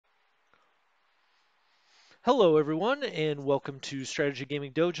Hello, everyone, and welcome to Strategy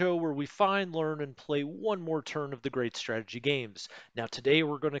Gaming Dojo, where we find, learn, and play one more turn of the great strategy games. Now, today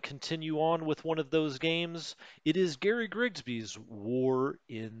we're going to continue on with one of those games. It is Gary Grigsby's War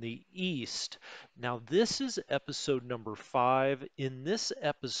in the East. Now, this is episode number 5. In this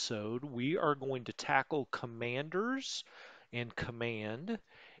episode, we are going to tackle commanders and command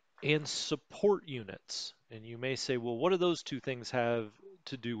and support units. And you may say, well, what do those two things have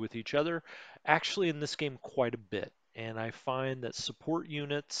to do with each other? Actually, in this game, quite a bit. And I find that support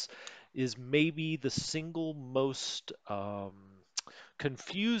units is maybe the single most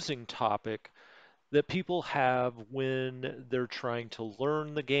confusing topic that people have when they're trying to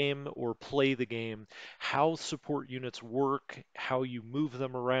learn the game or play the game, how support units work, how you move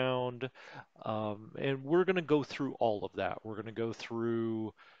them around. And we're going to go through all of that. We're going to go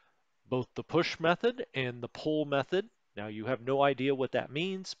through both the push method and the pull method. Now you have no idea what that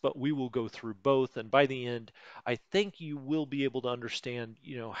means, but we will go through both. And by the end, I think you will be able to understand,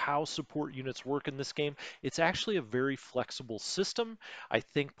 how support units work in this game. It's actually a very flexible system. I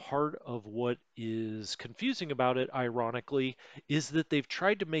think part of what is confusing about it, ironically, is that they've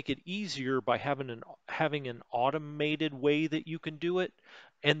tried to make it easier by having an automated way that you can do it,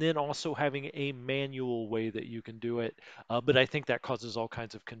 and then also having a manual way that you can do it. But I think that causes all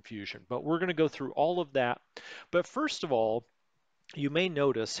kinds of confusion. But we're going to go through all of that. But first of all, you may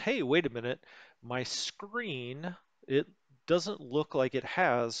notice, hey, wait a minute, my screen, it doesn't look like it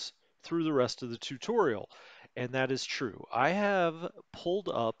has through the rest of the tutorial. And that is true. I have pulled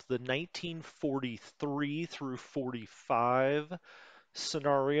up the 1943 through 45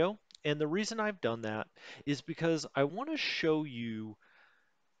 scenario. And the reason I've done that is because I want to show you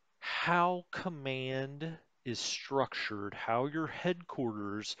how command is structured, how your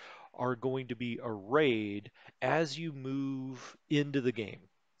headquarters are going to be arrayed as you move into the game.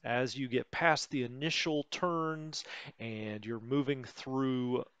 As you get past the initial turns and you're moving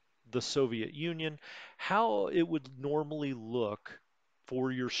through the Soviet Union, how it would normally look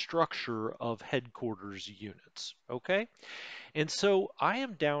for your structure of headquarters units. Okay? And so I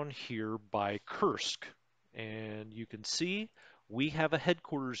am down here by Kursk, and you can see we have a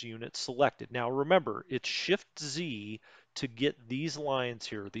headquarters unit selected. Now remember, it's Shift Z to get these lines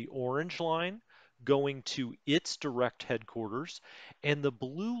here, the orange line going to its direct headquarters, and the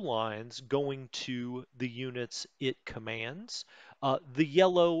blue lines going to the units it commands. The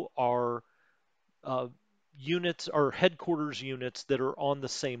yellow are uh, units or headquarters units that are on the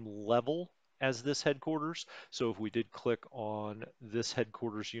same level as this headquarters. So if we did click on this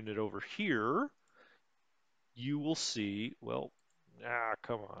headquarters unit over here, you will see, well,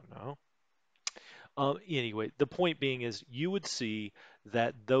 come on now. Anyway, the point being is you would see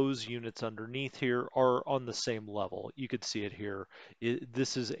that those units underneath here are on the same level. You could see it here.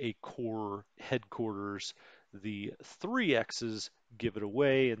 This is a core headquarters. The 3X's give it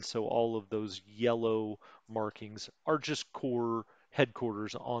away, and so all of those yellow markings are just core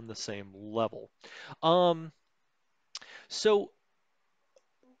headquarters on the same level. Um, so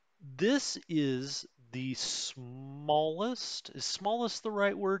this is the smallest. Is smallest the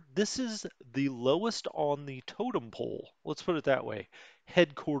right word? This is the lowest on the totem pole. Let's put it that way.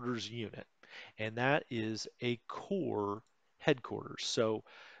 Headquarters unit. And that is a core headquarters. So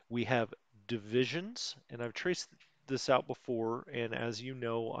we have divisions, and I've traced this out before. And as you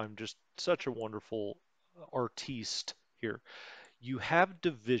know, I'm just such a wonderful artiste here. You have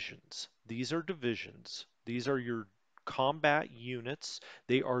divisions. These are divisions. These are your combat units.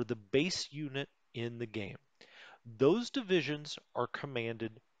 They are the base unit in the game. Those divisions are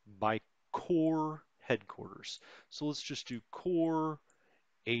commanded by core headquarters. So let's just do core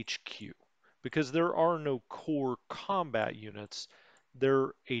HQ because there are no core combat units,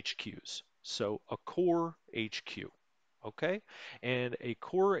 they're HQs. So a core HQ, okay? And a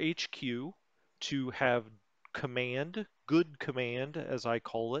core HQ to have command, good command as I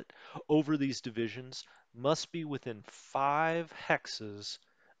call it, over these divisions must be within 5 hexes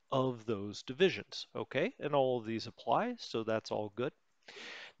of those divisions, okay? And all of these apply, so that's all good.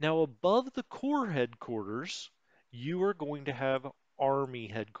 Now above the core headquarters, you are going to have army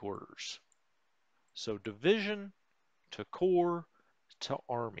headquarters. So division to core to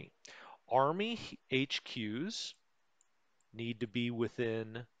army. Army HQs need to be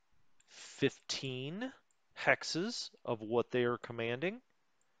within 15 hexes of what they are commanding,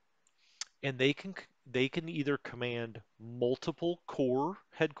 and they can either command multiple core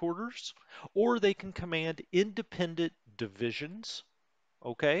headquarters or they can command independent divisions.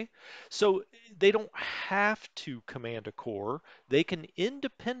 Okay, so they don't have to command a core. They can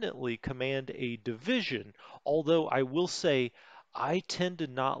independently command a division, although I will say I tend to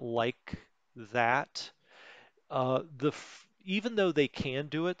not like that Even though they can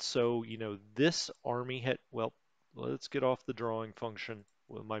do it, so this army had, well, let's get off the drawing function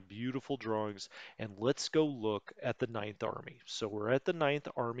with my beautiful drawings and let's go look at the Ninth Army. So we're at the Ninth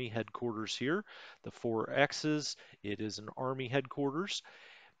Army headquarters here, the four X's. It is an army headquarters.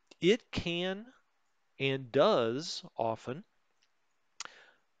 It can and does often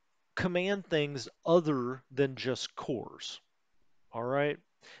command things other than just cores. All right.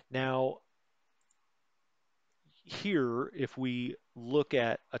 Now, here, if we look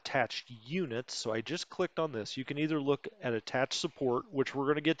at attached units, so I just clicked on this, you can either look at attached support, which we're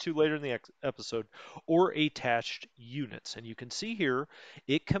going to get to later in the episode, or attached units. And you can see here,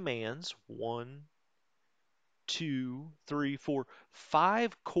 it commands one, two, three, four,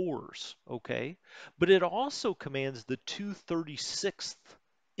 five cores, okay? But it also commands the 236th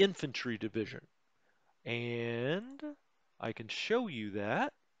Infantry Division. And I can show you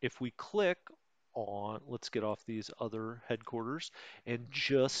that if we click on, let's get off these other headquarters and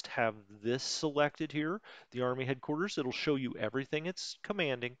just have this selected here, the Army headquarters. It'll show you everything it's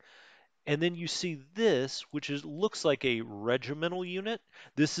commanding. And then you see this, which looks like a regimental unit.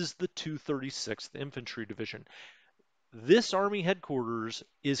 This is the 236th Infantry Division. This Army headquarters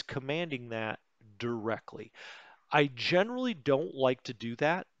is commanding that directly. I generally don't like to do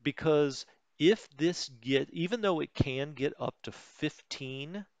that because if even though it can get up to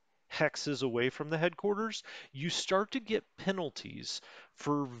 15 hexes away from the headquarters, you start to get penalties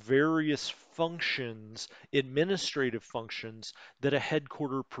for various functions, administrative functions that a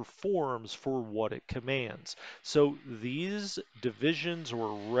headquarter performs for what it commands. So these divisions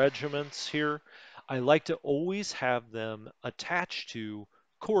or regiments here, I like to always have them attached to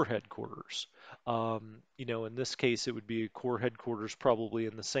corps headquarters. In this case, it would be a corps headquarters probably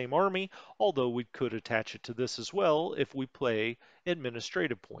in the same army, although we could attach it to this as well if we play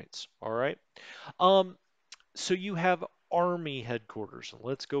administrative points. All right. Um, so you have army headquarters. And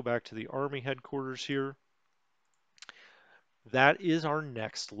let's go back to the army headquarters here. That is our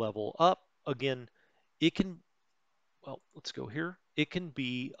next level up. Again, it can well, let's go here. It can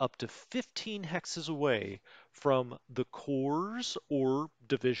be up to 15 hexes away from the corps or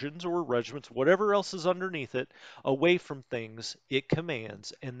divisions or regiments, whatever else is underneath it, away from things it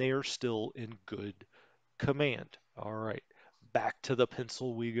commands, and they are still in good command. All right, back to the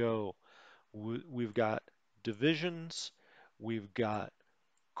pencil we go. We've got divisions, we've got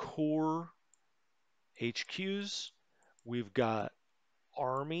corps HQs, we've got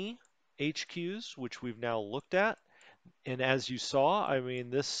army HQs, which we've now looked at. And as you saw, I mean,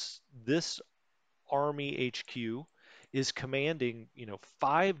 this Army HQ is commanding,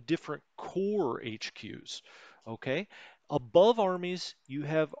 five different core HQs. Okay, above armies, you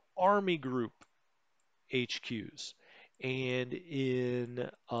have Army Group HQs. And in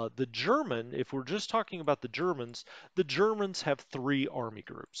the German, if we're just talking about the Germans have three army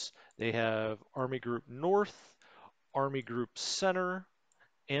groups. They have Army Group North, Army Group Center,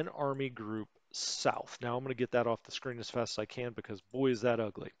 and Army Group South. Now I'm going to get that off the screen as fast as I can because boy is that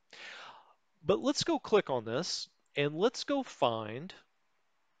ugly. But let's go click on this and let's go find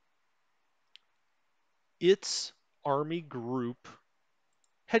its Army Group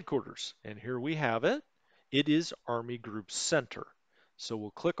headquarters. And here we have it. It is Army Group Center. So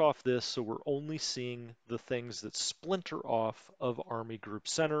we'll click off this so we're only seeing the things that splinter off of Army Group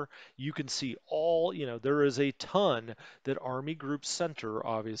Center. You can see there is a ton that Army Group Center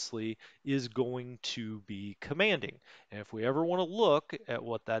obviously is going to be commanding. And if we ever want to look at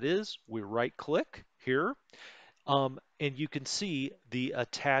what that is, we right click here and you can see the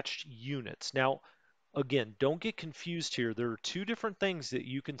attached units. Now, again, don't get confused here. There are two different things that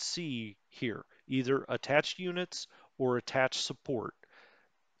you can see here, either attached units or attached support.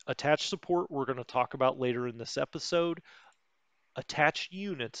 Attached support we're going to talk about later in this episode. Attached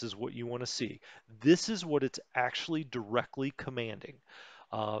units is what you want to see. This is what it's actually directly commanding.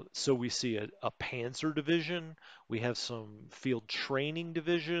 So we see a Panzer division, we have some field training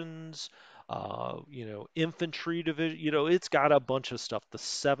divisions, infantry division, it's got a bunch of stuff. The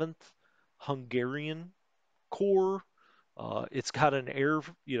 7th Hungarian Corps, it's got an air,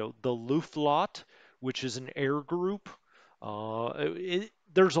 the Luftwaffe, which is an air group.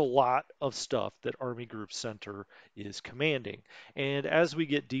 There's a lot of stuff that Army Group Center is commanding. And as we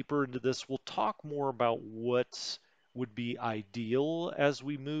get deeper into this, we'll talk more about what would be ideal as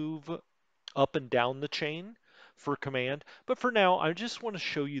we move up and down the chain for command. But for now, I just want to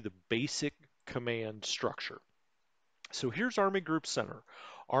show you the basic command structure. So here's Army Group Center.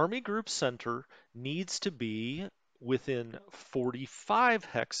 Army Group Center needs to be within 45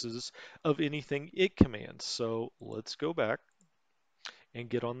 hexes of anything it commands. So let's go back and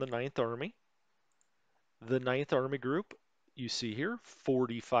get on the Ninth Army. The Ninth Army Group, you see here,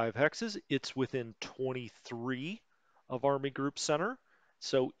 45 hexes. It's within 23 of Army Group Center,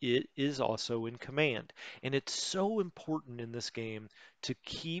 so it is also in command. And it's so important in this game to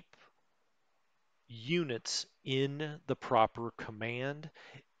keep units in the proper command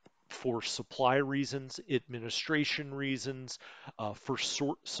for supply reasons, administration reasons, for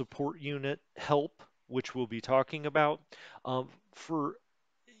support unit help, which we'll be talking about. For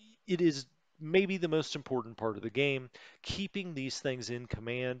it is maybe the most important part of the game, keeping these things in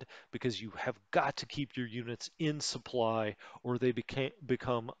command because you have got to keep your units in supply or they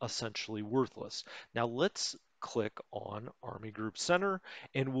become essentially worthless. Now let's click on Army Group Center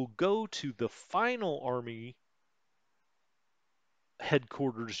and we'll go to the final Army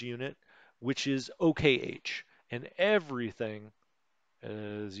headquarters unit, which is OKH. And everything,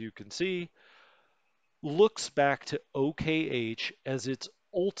 as you can see, looks back to OKH as its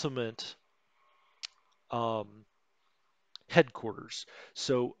ultimate um, headquarters.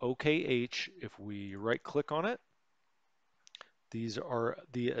 So OKH, if we right click on it, these are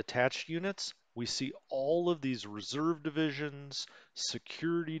the attached units. We see all of these reserve divisions,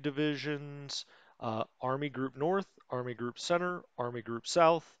 security divisions, Army Group North, Army Group Center, Army Group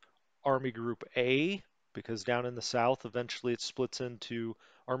South, Army Group A, because down in the South, eventually it splits into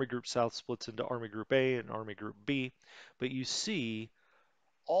Army Group South splits into Army Group A and Army Group B. But you see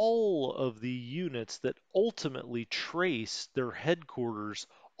all of the units that ultimately trace their headquarters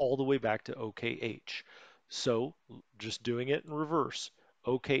all the way back to OKH. So just doing it in reverse,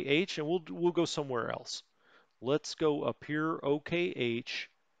 OKH, and we'll go somewhere else. Let's go up here. OKH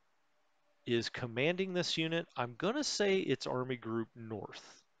is commanding this unit. I'm gonna say it's Army Group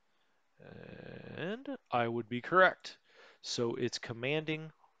North, and I would be correct. So it's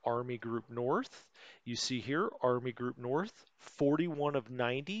commanding Army Group North. You see here, Army Group North, 41 of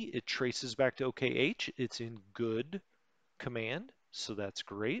 90. It traces back to OKH. It's in good command, so that's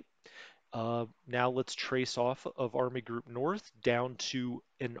great. Now let's trace off of Army Group North down to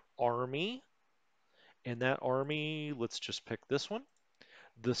an army. And that army, let's just pick this one,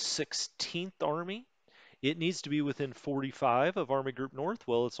 the 16th Army. It needs to be within 45 of Army Group North.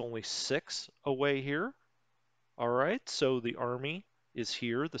 Well, it's only 6 away here. All right, so the Army is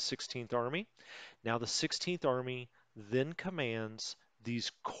here, the 16th Army. Now the 16th Army then commands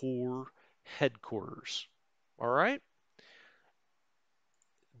these core headquarters. All right,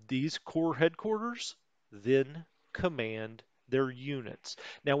 these core headquarters then command their units.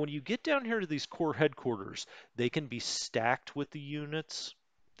 Now, when you get down here to these core headquarters, they can be stacked with the units.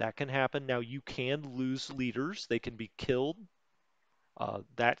 That can happen. Now, you can lose leaders. They can be killed.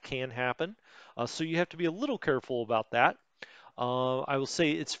 That can happen. So you have to be a little careful about that. I will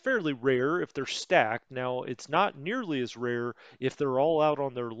say it's fairly rare if they're stacked. Now, it's not nearly as rare if they're all out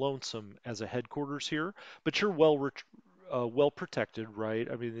on their lonesome as a headquarters here, but you're well protected, right?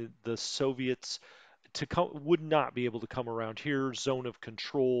 I mean, the Soviets would not be able to come around here. Zone of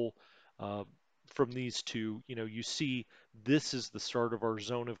control uh, from these two. You know, you see this is the start of our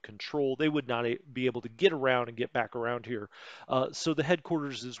zone of control. They would not be able to get around and get back around here. So the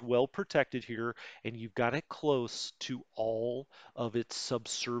headquarters is well protected here, and you've got it close to all of its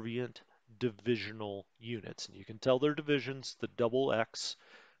subservient divisional units. And you can tell they're divisions. The double X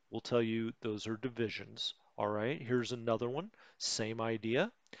will tell you those are divisions. All right, here's another one, same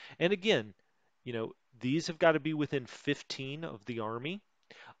idea. And again, you know, these have got to be within 15 of the Army.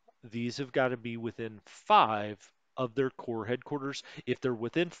 These have got to be within 5 of their core headquarters. If they're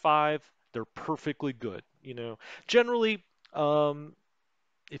within 5, they're perfectly good. You know, generally, um,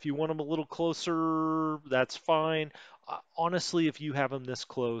 if you want them a little closer, that's fine. Honestly, if you have them this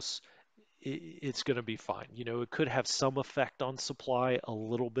close, it's going to be fine. You know, it could have some effect on supply a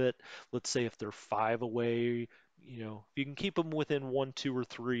little bit. Let's say if they're 5 away, you know, if you can keep them within 1, 2, or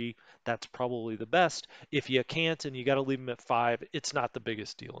 3, that's probably the best. If you can't and you got to leave them at 5, it's not the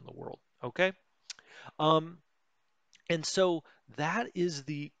biggest deal in the world. Okay. Um, and so that is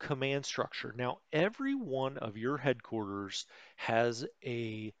the command structure. Now, every one of your headquarters has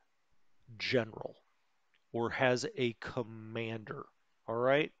a general or has a commander. All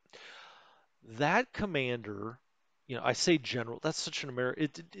right. That commander, you know, I say general, that's such an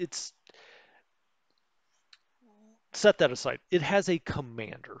American, it's set that aside. It has a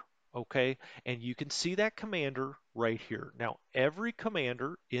commander, okay? And you can see that commander right here. Now, every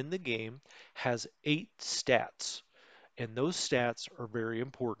commander in the game has 8 stats, and those stats are very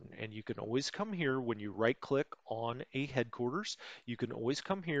important. And you can always come here when you right click on a headquarters, you can always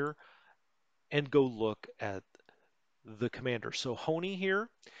come here and go look at the commander. So Honey here,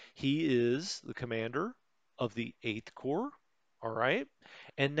 he is the commander of the 8th Corps. All right.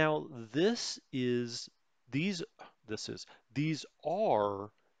 And now this is These this is these are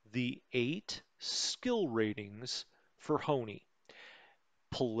the 8 skill ratings for Honey.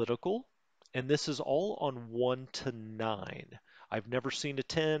 Political, and this is all on 1 to 9. I've never seen a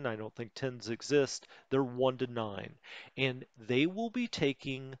 10. I don't think 10s exist. They're 1 to 9. And they will be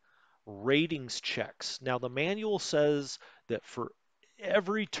taking ratings checks. Now, the manual says that for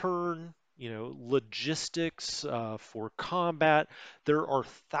every turn, logistics, for combat, there are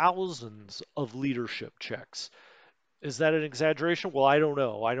thousands of leadership checks. Is that an exaggeration? Well, I don't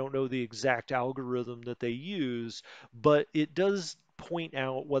know. I don't know the exact algorithm that they use, but it does point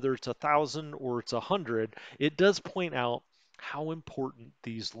out whether it's 1,000 or it's 100, it does point out how important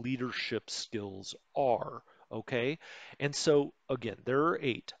these leadership skills are. Okay. And so, again, there are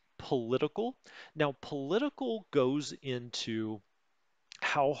 8. Political. Now, political goes into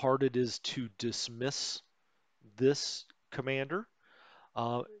how hard it is to dismiss this commander.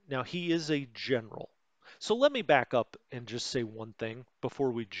 Now, he is a general. So let me back up and just say one thing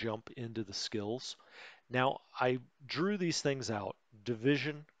before we jump into the skills. Now, I drew these things out.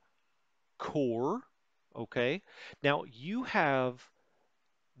 Division, core, okay? Now, you have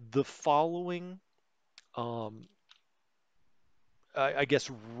the following, um, I guess,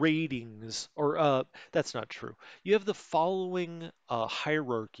 ratings, or that's not true. You have the following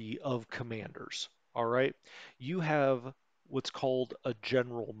hierarchy of commanders, all right? You have what's called a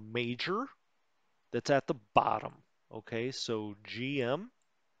general major, that's at the bottom. Okay, so GM,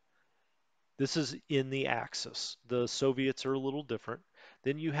 this is in the Axis. The Soviets are a little different.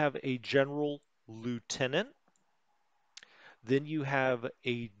 Then you have a general lieutenant. Then you have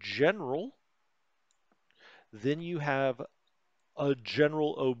a general. Then you have a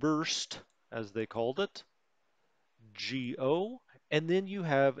general oberst, as they called it, GO. And then you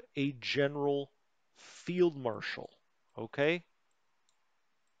have a general field marshal. Okay,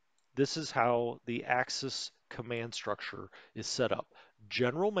 this is how the Axis command structure is set up.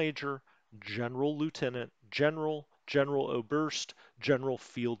 General Major, General Lieutenant, General, General Oberst, General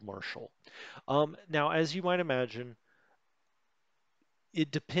Field Marshal. Now, as you might imagine,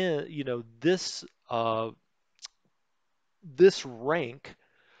 it depends, this rank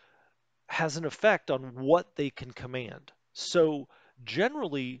has an effect on what they can command. So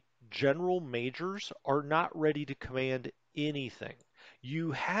generally, general majors are not ready to command anything.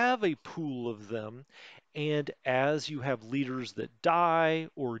 You have a pool of them, and as you have leaders that die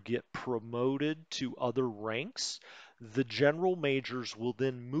or get promoted to other ranks, the general majors will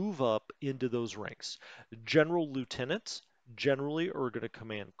then move up into those ranks. General lieutenants generally are going to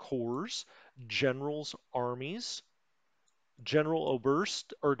command corps, generals, armies. General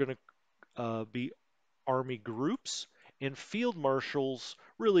oberst are going to be army groups, and field marshals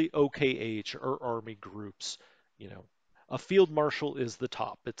really OKH or army groups. You know, a field marshal is the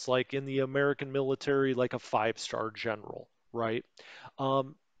top. It's like in the American military, like a 5-star general, right?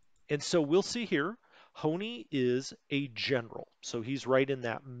 Um, and so we'll see here, Honey is a general. So he's right in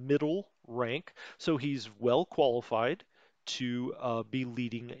that middle rank. So he's well qualified to be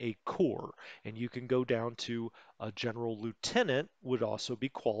leading a corps. And you can go down to a general lieutenant would also be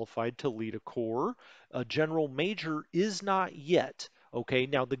qualified to lead a corps. A general major is not yet. Okay,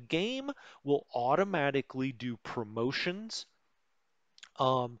 now the game will automatically do promotions.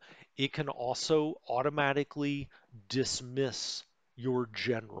 um, it can also automatically dismiss your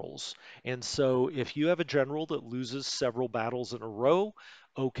generals. And so if you have a general that loses several battles in a row,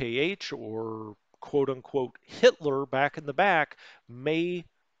 OKH or quote unquote Hitler back in the back may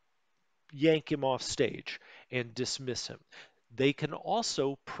yank him off stage and dismiss him. They can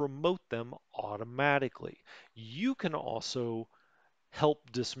also promote them automatically. You can also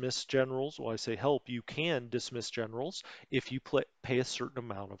help dismiss generals. Well, I say help, you can dismiss generals if you pay a certain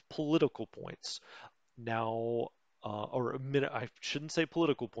amount of political points. Now, I shouldn't say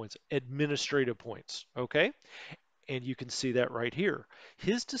political points, administrative points, okay? And you can see that right here.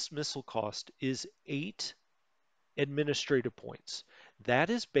 His dismissal cost is 8 administrative points. That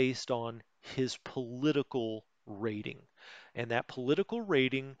is based on his political rating. And that political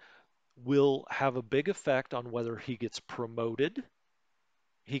rating will have a big effect on whether he gets promoted.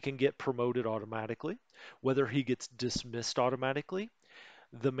 He can get promoted automatically, whether he gets dismissed automatically.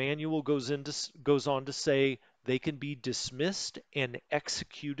 The manual goes on to say they can be dismissed and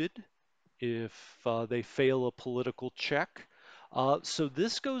executed if they fail a political check. So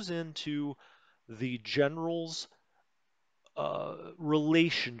this goes into the general's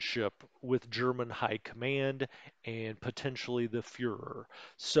relationship with German high command and potentially the Fuhrer.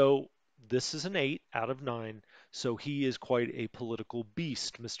 So this is an 8 out of 9. So he is quite a political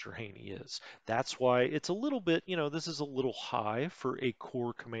beast, Mr. Haney is. That's why it's a little bit, this is a little high for a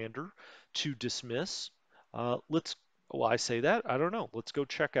corps commander to dismiss. Let's, well, I say that, I don't know. Let's go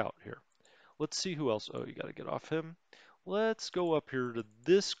check out here. Let's see who else. Oh, you got to get off him. Let's go up here to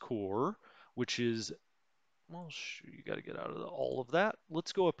this core, which is, well, shoot, you got to get out of all of that.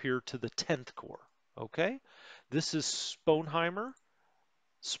 Let's go up here to the 10th core. Okay. This is Sponheimer.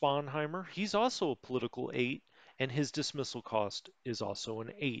 He's also a political 8, and his dismissal cost is also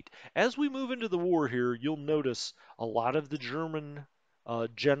an 8. As we move into the war here, you'll notice a lot of the German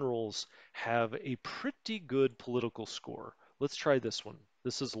generals have a pretty good political score. Let's try this one.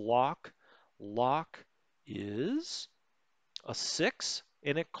 This is Locke. Locke is a 6,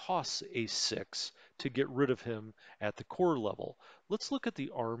 and it costs a 6 to get rid of him at the core level. Let's look at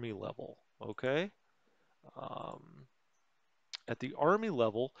the army level, okay? Um, at the army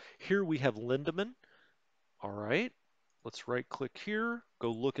level, here we have Lindemann. All right, let's right click here,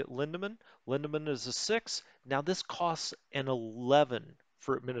 go look at Lindemann. Lindemann is a 6. Now this costs an 11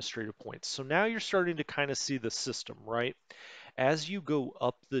 for administrative points. So now you're starting to kind of see the system, right? As you go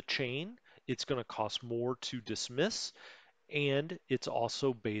up the chain, it's going to cost more to dismiss, and it's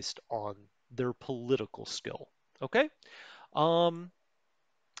also based on their political skill. Okay? Um,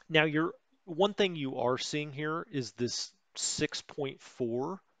 Now, one thing you are seeing here is this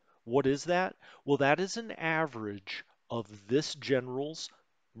 6.4. What is that? Well, that is an average of this general's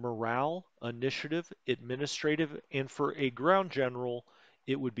morale, initiative, administrative, and for a ground general,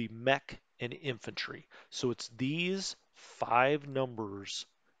 it would be mech and infantry. So it's these 5 numbers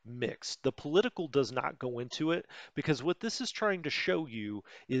mixed. The political does not go into it because what this is trying to show you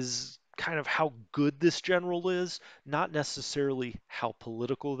is kind of how good this general is, not necessarily how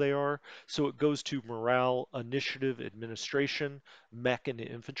political they are. So it goes to morale, initiative, administration, mech, and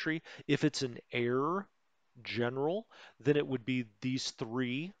infantry. If it's an air general, then it would be these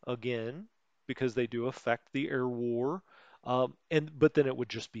three again, because they do affect the air war. And but then it would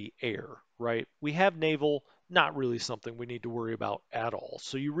just be air, right? We have naval, not really something we need to worry about at all.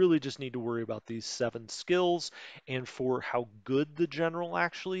 So you really just need to worry about these 7 skills, and for how good the general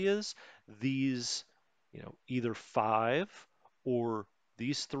actually is, these, either 5 or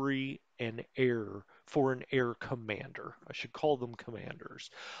these 3 and air for an air commander. I should call them commanders.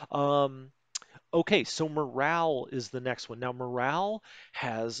 Um, Okay, so morale is the next one. Now, morale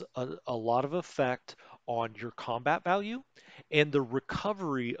has a lot of effect on your combat value and the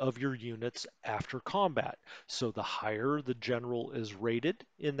recovery of your units after combat. So, the higher the general is rated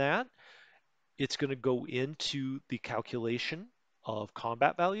in that, it's going to go into the calculation of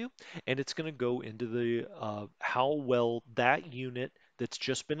combat value, and it's going to go into the how well that unit that's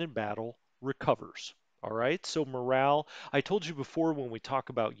just been in battle recovers. All right, so morale, I told you before when we talk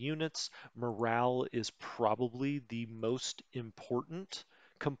about units, morale is probably the most important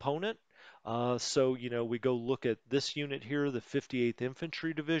component. We go look at this unit here, the 58th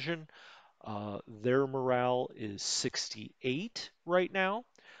Infantry Division. Their morale is 68 right now.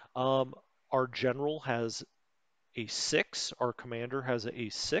 Um, our general has a 6, our commander has a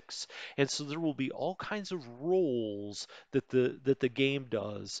 6, and so there will be all kinds of rolls that the game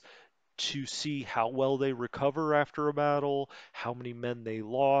does to see how well they recover after a battle, how many men they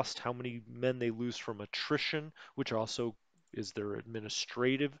lost, how many men they lose from attrition, which also is their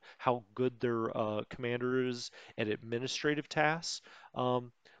administrative, how good their commander is at administrative tasks.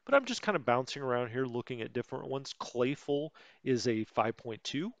 Um, but I'm just kind of bouncing around here looking at different ones. Clayful is a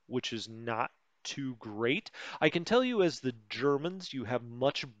 5.2, which is not too great. I can tell you, as the Germans, you have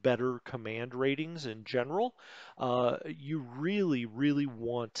much better command ratings in general. You really, really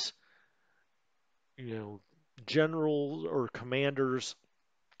want, you know, generals or commanders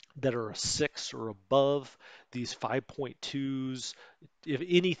that are a 6 or above. These 5.2s, if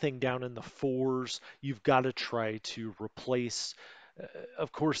anything down in the 4s, you've got to try to replace.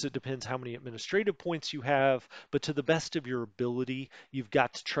 Of course, it depends how many administrative points you have, but to the best of your ability, you've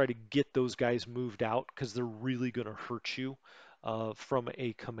got to try to get those guys moved out because they're really going to hurt you from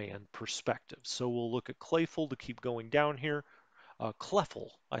a command perspective. So we'll look at Clayful to keep going down here. Cleffel,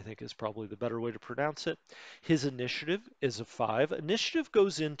 I think, is probably the better way to pronounce it. His initiative is a 5. Initiative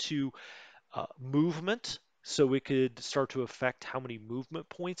goes into movement, so it could start to affect how many movement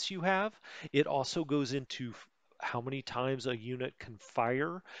points you have. It also goes into how many times a unit can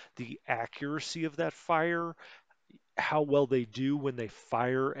fire, the accuracy of that fire, how well they do when they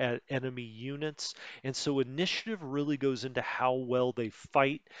fire at enemy units. And so initiative really goes into how well they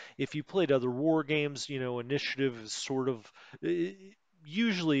fight. If you played other war games, initiative is sort of eh,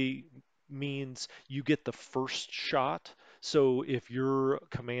 usually means you get the first shot. So if your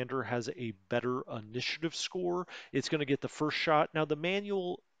commander has a better initiative score, it's going to get the first shot. Now the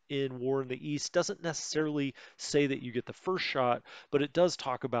manual in War in the East doesn't necessarily say that you get the first shot, but it does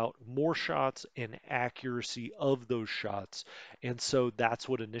talk about more shots and accuracy of those shots. And so that's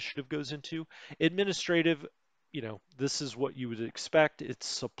what initiative goes into. Administrative, this is what you would expect. It's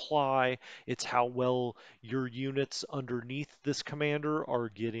supply, it's how well your units underneath this commander are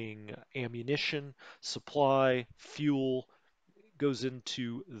getting ammunition, supply, fuel, goes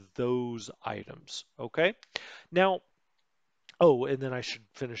into those items. Okay. Now, oh, and then I should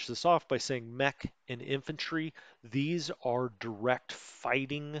finish this off by saying mech and infantry, these are direct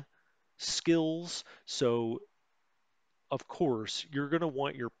fighting skills. So of course, you're going to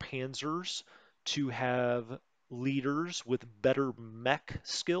want your panzers to have leaders with better mech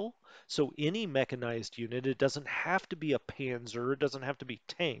skill. So any mechanized unit, it doesn't have to be a panzer, it doesn't have to be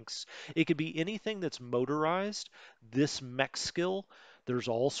tanks. It could be anything that's motorized. This mech skill, there's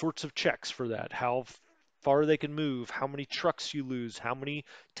all sorts of checks for that. How far they can move, how many trucks you lose, how many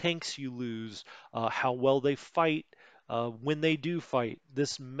tanks you lose, how well they fight. When they do fight,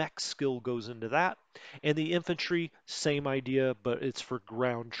 this mech skill goes into that. And the infantry, same idea, but it's for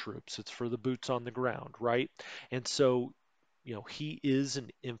ground troops. It's for the boots on the ground, right? And so, he is an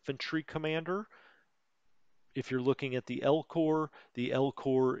infantry commander. If you're looking at the L Corps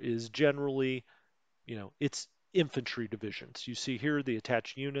is generally, it's infantry divisions. You see here the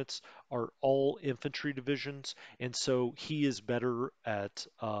attached units are all infantry divisions, and so he is better at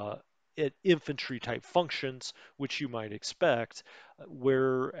infantry type functions, which you might expect.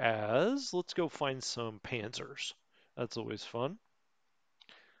 Whereas, let's go find some panzers. That's always fun.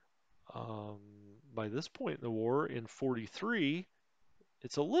 Um, by this point in the war, in 43,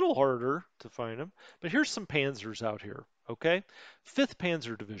 it's a little harder to find them, but here's some panzers out here, okay? 5th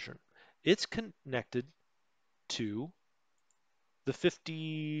Panzer Division. It's connected to the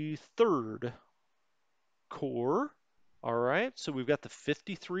 53rd Corps. All right, so we've got the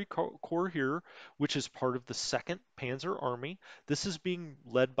 53 Corps here, which is part of the 2nd Panzer Army. This is being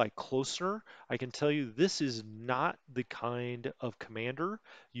led by Closer. I can tell you this is not the kind of commander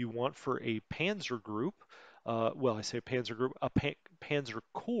you want for a Panzer group. Well, I say Panzer group, a Panzer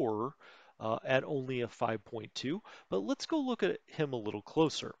Corps at only a 5.2. But let's go look at him a little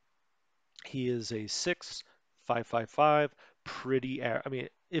closer. He is a 6.555, pretty, I mean,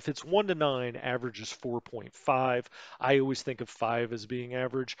 if it's 1 to 9, average is 4.5. I always think of 5 as being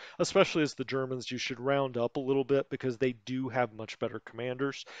average, especially as the Germans, you should round up a little bit because they do have much better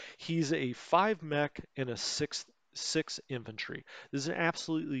commanders. He's a 5 mech and a 6 infantry. This is an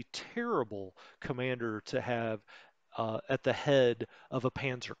absolutely terrible commander to have at the head of a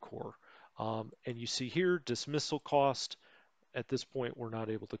Panzer Corps. And you see here, dismissal cost at this point, we're not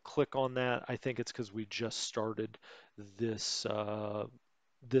able to click on that. I think it's because we just started this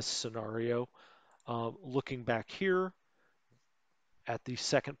this scenario. Looking back here at the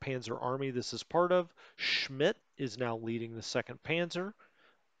 2nd Panzer Army this is part of, Schmidt is now leading the 2nd Panzer.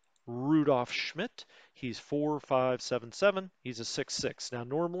 Rudolf Schmidt, he's 4.577. He's a 6.6. Now,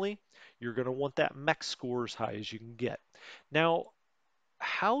 normally, you're going to want that mech score as high as you can get. Now,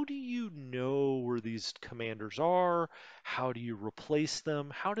 how do you know where these commanders are? How do you replace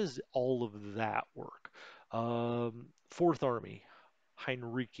them? How does all of that work? 4th Army,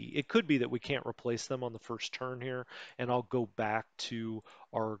 Heinrichi. It could be that we can't replace them on the first turn here, and I'll go back to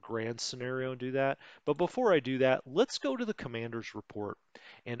our grand scenario and do that. But before I do that, let's go to the commander's report.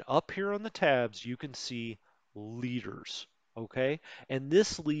 And up here on the tabs, you can see leaders, okay? And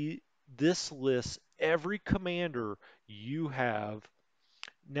this lists every commander you have.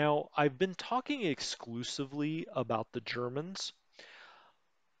 Now, I've been talking exclusively about the Germans.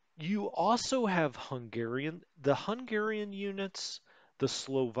 You also have the Hungarian units, the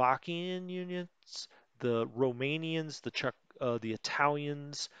Slovakian units, the Romanians, the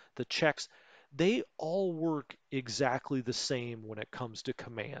Italians, the Czechs. They all work exactly the same when it comes to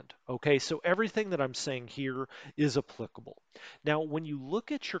command. Okay, so everything that I'm saying here is applicable. Now, when you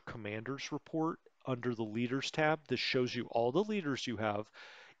look at your commander's report under the leaders tab, this shows you all the leaders you have.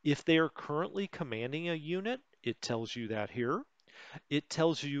 If they are currently commanding a unit, it tells you that here. It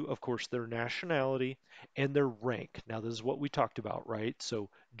tells you, of course, their nationality and their rank. Now, this is what we talked about, right? So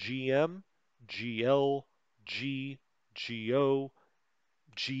GM, GL, G, GO,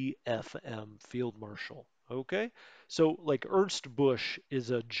 GFM, Field Marshal. Okay? So, like Ernst Busch is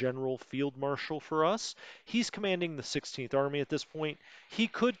a general field marshal for us. He's commanding the 16th Army at this point. He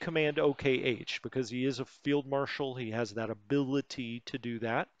could command OKH because he is a field marshal. He has that ability to do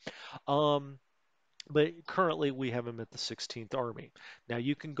that. Um, but currently we have him at the 16th Army. Now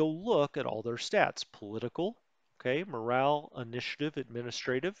you can go look at all their stats: political, Okay, morale, initiative,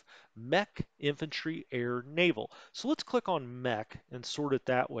 administrative, mech, infantry, air, naval. So let's click on mech and sort it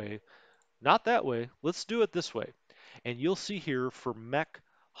that way. Not that way. Let's do it this way. And you'll see here for mech,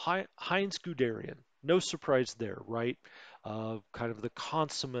 Heinz Guderian. No surprise there, right? Kind of the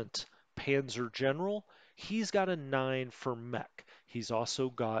consummate Panzer General. He's got a 9 for mech. He's also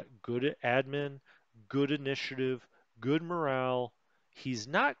got good admin, good initiative, good morale. He's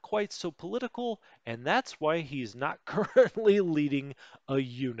not quite so political, and that's why he's not currently leading a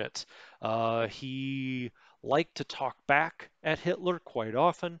unit. He liked to talk back at Hitler quite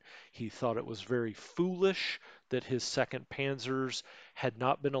often. He thought it was very foolish that his second panzers had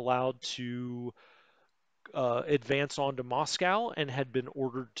not been allowed to advance on to Moscow and had been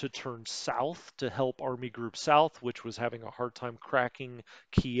ordered to turn south to help Army Group South, which was having a hard time cracking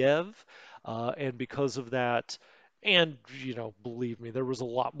Kiev. And because of that, and believe me, there was a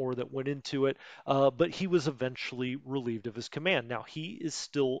lot more that went into it, but he was eventually relieved of his command. Now, he is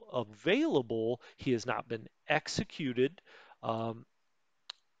still available, he has not been executed. Um,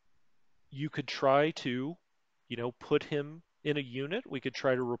 you could try to, put him in a unit. We could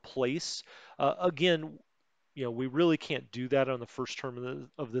try to replace. Again, we really can't do that on the first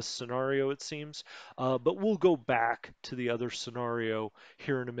term of this scenario, it seems. But we'll go back to the other scenario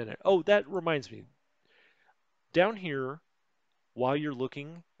here in a minute. Oh, that reminds me. Down here, while you're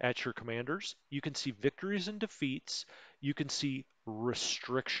looking at your commanders, you can see victories and defeats. You can see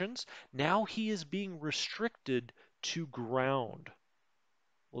restrictions. Now he is being restricted to ground.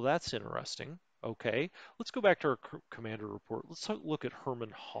 Well, that's interesting. Okay, let's go back to our commander report. Let's look at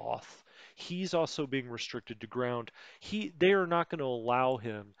Herman Hoth. He's also being restricted to ground. They are not going to allow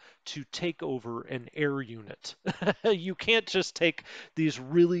him to take over an air unit. You can't just take these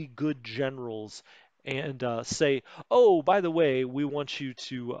really good generals and say, "Oh, by the way, we want you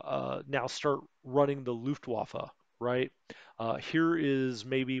to now start running the Luftwaffe." Right? Here is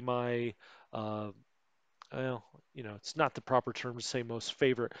maybe my uh, well, it's not the proper term to say most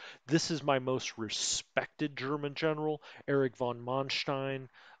favorite. This is my most respected German general, Erich von Manstein.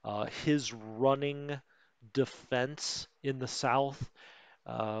 His running defense in the South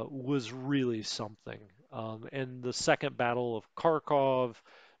was really something. And the Second Battle of Kharkov,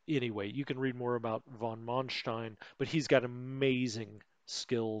 anyway, you can read more about von Manstein, but he's got amazing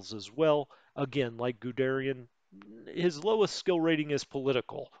skills as well. Again, like Guderian, his lowest skill rating is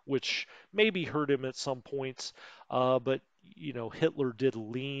political, which maybe hurt him at some points. But Hitler did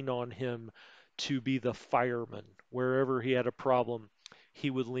lean on him to be the fireman wherever he had a problem. He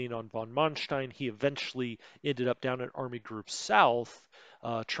would lean on von Manstein. He eventually ended up down at Army Group South,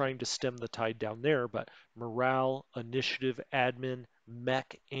 trying to stem the tide down there. But morale, initiative, admin,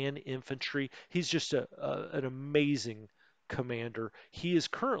 mech, and infantry. He's just an amazing commander. He is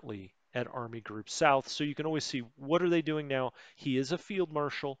currently at Army Group South, so you can always see what are they doing now. He is a field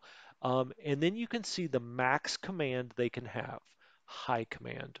marshal, and then you can see the max command they can have. High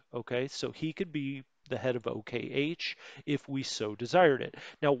command. Okay, so he could be the head of OKH if we so desired it.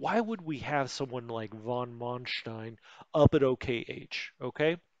 Now, why would we have someone like von Manstein up at OKH?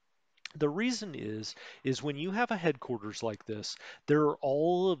 Okay, the reason is when you have a headquarters like this, there are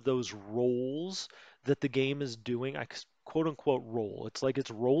all of those roles that the game is doing. I quote unquote roll. It's like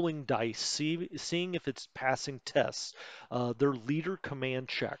it's rolling dice, seeing if it's passing tests. Their leader command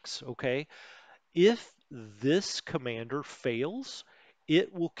checks. Okay, if this commander fails,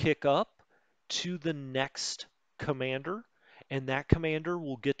 it will kick up to the next commander, and that commander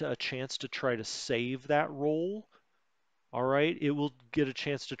will get a chance to try to save that roll. All right, it will get a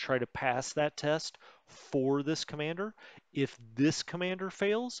chance to try to pass that test for this commander. If this commander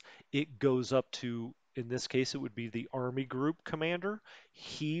fails, it goes up to, in this case, it would be the Army Group commander.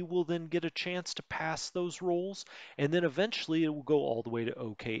 He will then get a chance to pass those rolls, and then eventually it will go all the way to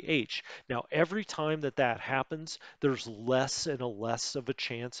OKH. Now, every time that that happens, there's less and less of a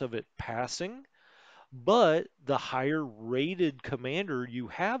chance of it passing, but the higher rated commander you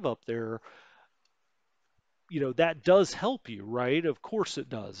have up there, that does help you, right? Of course it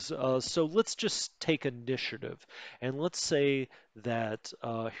does. So let's just take initiative. And let's say that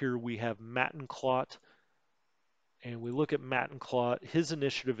here we have Mattenclot, and we look at Mattenclot. His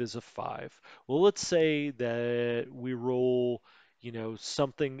initiative is a 5. Well, let's say that we roll,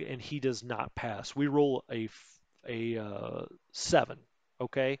 something, and he does not pass. We roll a 7,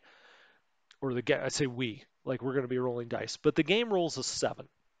 okay? Or I say we, like we're going to be rolling dice. But the game rolls a 7.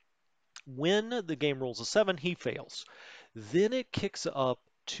 When the game rolls a 7, he fails. Then it kicks up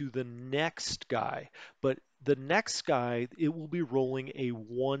to the next guy. But the next guy, it will be rolling a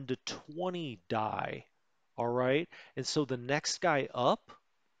 1 to 20 die. All right. And so the next guy up,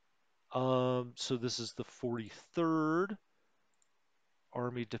 So this is the 43rd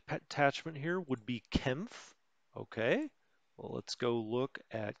Army detachment here would be Kempf. Okay, well, let's go look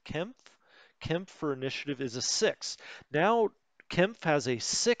at Kempf. Kempf for initiative is a 6. Now, Kempf has a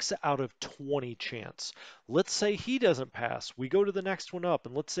 6 out of 20 chance. Let's say he doesn't pass. We go to the next one up,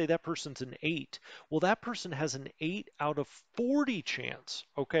 and let's say that person's an 8. Well, that person has an 8 out of 40 chance.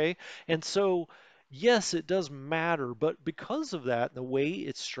 Okay, and so yes, it does matter, but because of that, the way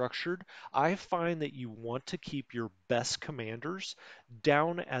it's structured, I find that you want to keep your best commanders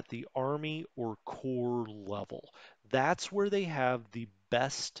down at the Army or Corps level. That's where they have the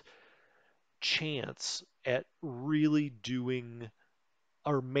best chance at really doing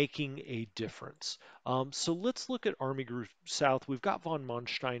are making a difference. So let's look at Army Group South. We've got von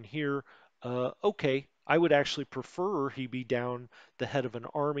Manstein here. Okay, I would actually prefer he be down the head of an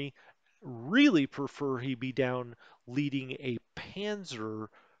army. Really prefer he be down leading a Panzer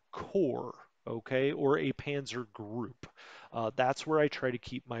Corps, okay, or a Panzer Group. That's where I try to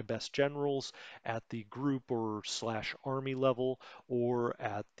keep my best generals at the group or slash army level or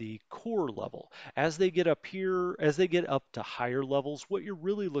at the corps level. As they get up here, as they get up to higher levels, what you're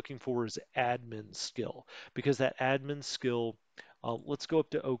really looking for is admin skill because that admin skill, let's go up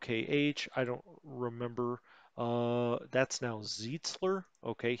to OKH. I don't remember. That's now Zietzler.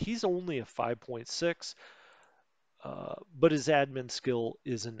 Okay, he's only a 5.6 but his admin skill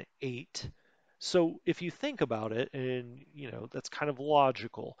is an 8. So if you think about it, and that's kind of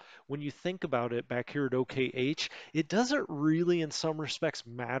logical, when you think about it back here at OKH, it doesn't really, in some respects,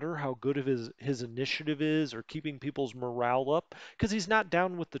 matter how good of his initiative is or keeping people's morale up, because he's not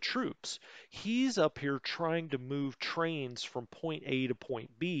down with the troops. He's up here trying to move trains from point A to point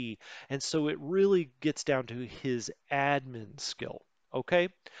B, and so it really gets down to his admin skill. Okay?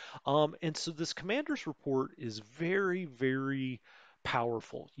 And so this commander's report is very, very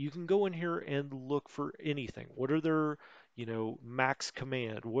powerful. You can go in here and look for anything. What are their, max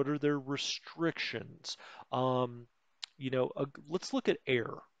command? What are their restrictions? Um, let's look at air.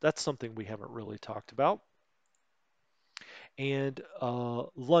 That's something we haven't really talked about. And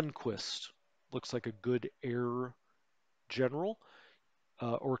Lundquist looks like a good air general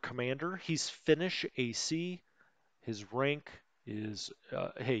or commander. He's Finnish AC. His rank is,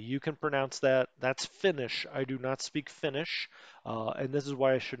 hey, you can pronounce that. That's Finnish. I do not speak Finnish. And this is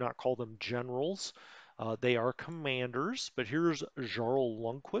why I should not call them generals. They are commanders. But here's Jarl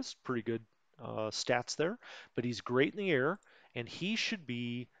Lundqvist. Pretty good stats there. But he's great in the air. And he should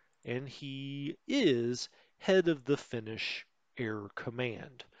be, and he is, head of the Finnish Air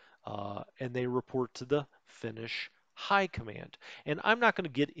Command. And they report to the Finnish High Command. And I'm not going to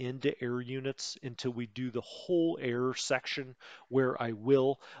get into air units until we do the whole air section where I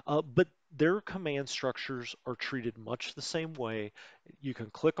will, but their command structures are treated much the same way. You can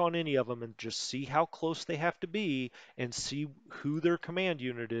click on any of them and just see how close they have to be and see who their command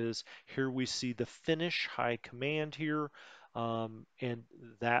unit is. Here we see the Finnish High Command here, and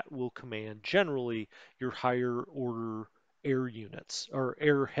that will command generally your higher order air units, or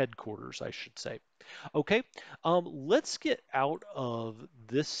air headquarters, I should say. Okay, let's get out of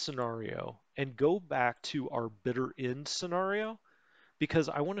this scenario and go back to our bitter end scenario because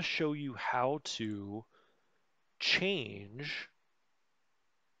I want to show you how to change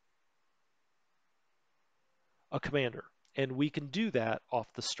a commander. And we can do that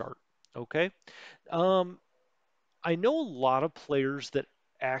off the start. Okay, um, I know a lot of players that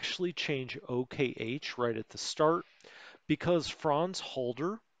actually change OKH right at the start because Franz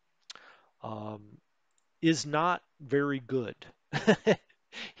Halder um, is not very good.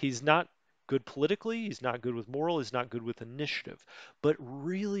 He's not good politically, he's not good with moral, he's not good with initiative. But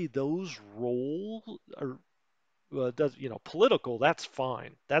really, those roles are does political, that's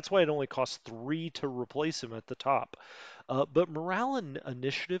fine. That's why it only costs 3 to replace him at the top. But morale and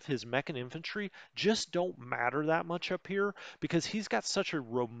initiative, his mech and infantry, just don't matter that much up here because he's got such a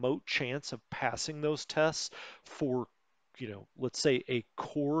remote chance of passing those tests for, let's say a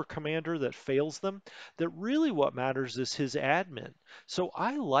core commander that fails them, that really what matters is his admin. So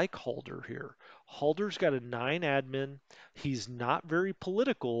I like Halder here. Halder's got a 9 admin. He's not very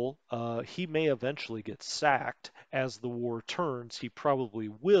political. He may eventually get sacked as the war turns. He probably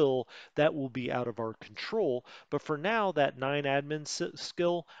will. That will be out of our control. But for now, that 9 admin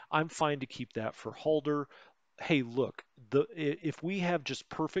skill, I'm fine to keep that for Halder. Hey, look, if we have just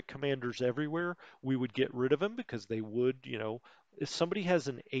perfect commanders everywhere, we would get rid of them because they would, if somebody has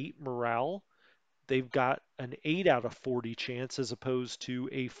an 8 morale, they've got an 8 out of 40 chance as opposed to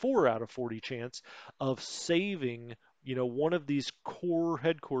a 4 out of 40 chance of saving, one of these core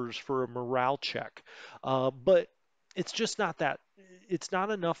headquarters for a morale check. But it's just not that it's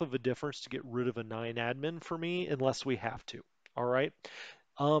not enough of a difference to get rid of a 9 admin for me unless we have to. All right.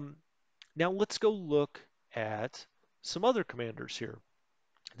 Um, Now let's go look at some other commanders here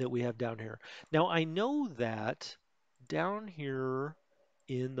that we have down here. Now I know that down here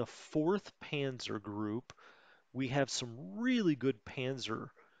in the 4th Panzer group, we have some really good Panzer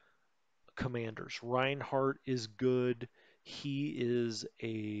commanders. Reinhardt is good. He is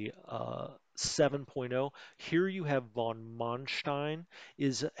a 7.0. Here you have von Manstein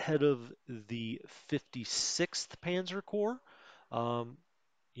is head of the 56th Panzer Corps. Um,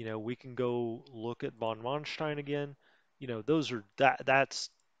 we can go look at von Manstein again. Those are that's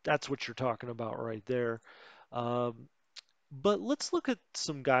what you're talking about right there. Um, but let's look at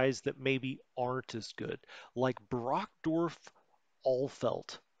some guys that maybe aren't as good, like Brockdorf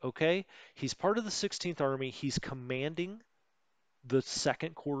Alfeld. Okay, he's part of the 16th Army. He's commanding the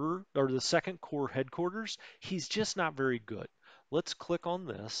second quarter or the second corps headquarters. He's just not very good. Let's click on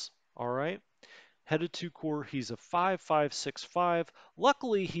this. All right. Headed to core, he's a 5.565.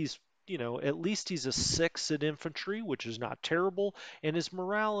 Luckily, at least he's a 6 at infantry, which is not terrible, and his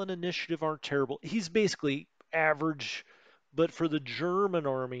morale and initiative aren't terrible. He's basically average, but for the German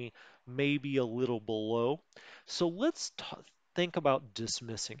army, maybe a little below. So let's think about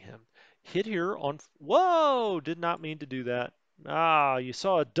dismissing him. Hit here on, whoa, did not mean to do that. Ah, you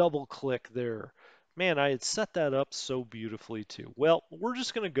saw a double click there. Man, I had set that up so beautifully too. Well, we're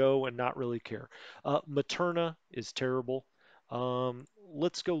just going to go and not really care. Materna is terrible.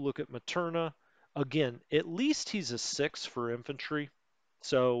 Let's go look at Materna. Again, at least he's a 6 for infantry.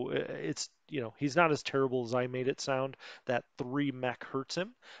 So he's not as terrible as I made it sound. That 3 mech hurts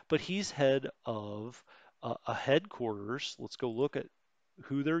him, but he's head of a headquarters. Let's go look at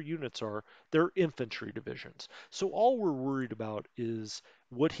who their units are. They're infantry divisions. So all we're worried about is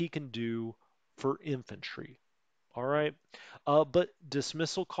what he can do for infantry. All right. But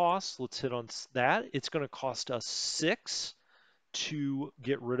dismissal costs, let's hit on that. It's going to cost us 6 to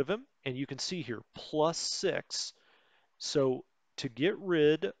get rid of him. And you can see here, +6. So to get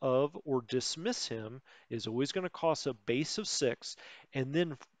rid of or dismiss him is always going to cost a base of 6. And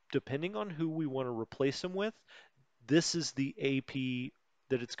then depending on who we want to replace him with, this is the AP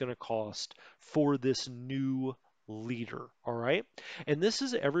that it's going to cost for this new leader. All right. And this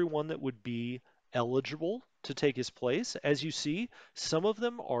is everyone that would be eligible to take his place. As you see, some of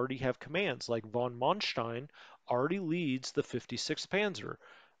them already have commands, like von Manstein already leads the 56th Panzer.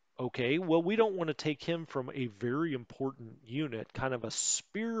 Okay, well, we don't want to take him from a very important unit, kind of a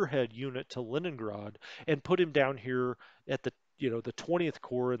spearhead unit to Leningrad, and put him down here at the 20th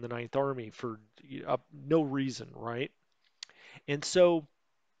Corps in the Ninth Army for no reason, right? And so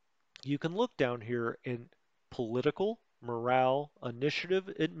you can look down here in political, morale, initiative,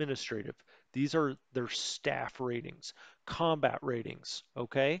 administrative. These are their staff ratings, combat ratings,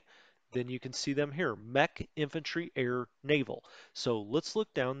 okay? Then you can see them here, mech, infantry, air, naval. So let's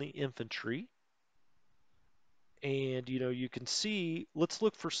look down the infantry and you can see, let's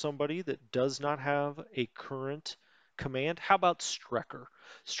look for somebody that does not have a current command. How about Strecker?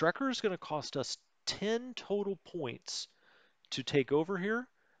 Strecker is going to cost us 10 total points to take over here,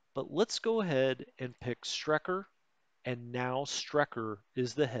 but let's go ahead and pick Strecker, and now Strecker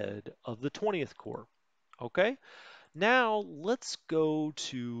is the head of the 20th Corps. Okay, now let's go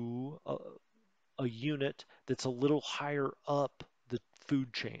to a unit that's a little higher up the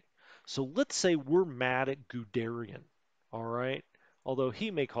food chain. So let's say we're mad at Guderian, all right? Although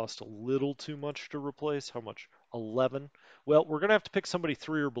he may cost a little too much to replace. How much? 11. Well, we're going to have to pick somebody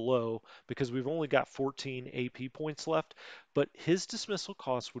 3 or below because we've only got 14 AP points left. But his dismissal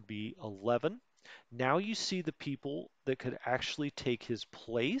cost would be 11. Now you see the people that could actually take his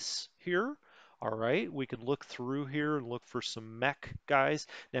place here. All right, we can look through here and look for some mech guys.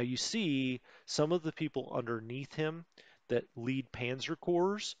 Now you see some of the people underneath him that lead Panzer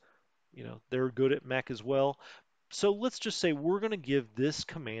Corps, they're good at mech as well. So let's just say we're going to give this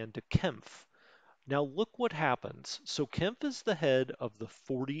command to Kempf. Now look what happens. So Kempf is the head of the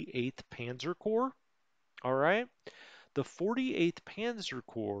 48th Panzer Corps. All right. The 48th Panzer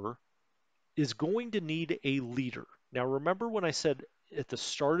Corps is going to need a leader. Now remember when I said at the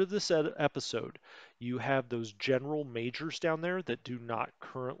start of this episode, you have those general majors down there that do not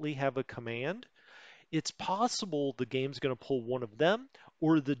currently have a command? It's possible the game's going to pull one of them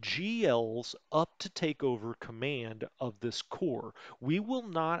or the GLs up to take over command of this core. We will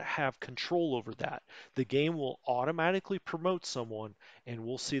not have control over that. The game will automatically promote someone and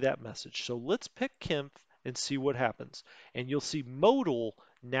we'll see that message. So let's pick Kempf and see what happens. And you'll see Modal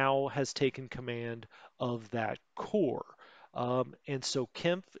now has taken command of that core. And so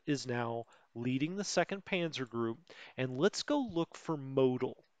Kempf is now leading the second Panzer Group, and let's go look for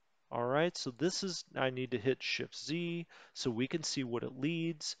modal. All right, so this is, I need to hit Shift Z so we can see what it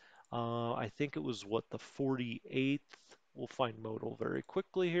leads. I think it was what, the 48th? We'll find modal very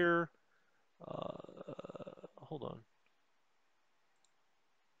quickly here. Hold on.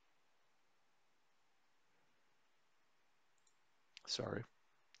 Sorry.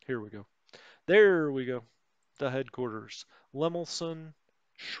 Here we go. There we go. The headquarters. Lemelson,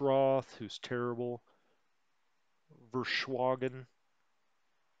 Schroth, who's terrible, Verschwagen.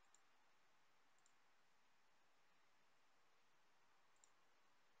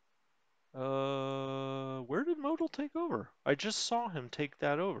 Where did Modal take over? I just saw him take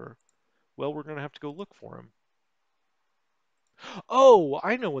that over. Well, we're gonna have to go look for him. Oh,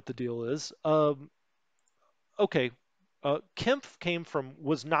 I know what the deal is. Okay. Kempf came from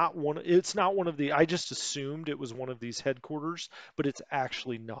was not one. It's not one of the. I just assumed it was one of these headquarters, but it's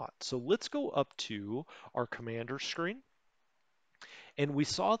actually not. So let's go up to our commander screen, and we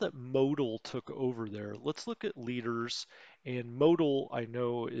saw that Modal took over there. Let's look at leaders, and Modal I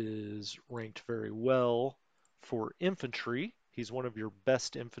know is ranked very well for infantry. He's one of your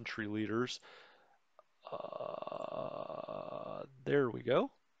best infantry leaders. There we go.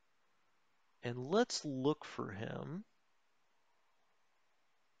 And let's look for him.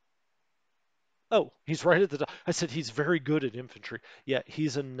 Oh, he's right at the top. I said he's very good at infantry. Yeah,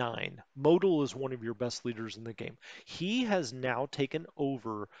 he's a 9. Modal is one of your best leaders in the game. He has now taken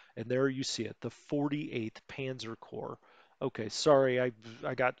over, and there you see it, the 48th Panzer Corps. Okay, sorry,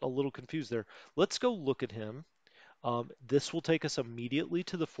 I got a little confused there. Let's go look at him. This will take us immediately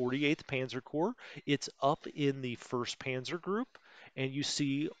to the 48th Panzer Corps. It's up in the 1st Panzer Group, and you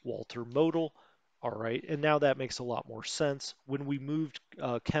see Walter Model. All right, and now that makes a lot more sense. When we moved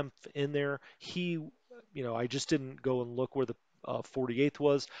Kempf in there, I just didn't go and look where the 48th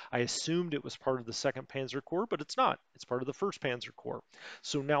was. I assumed it was part of the 2nd Panzer Corps, but it's not. It's part of the 1st Panzer Corps.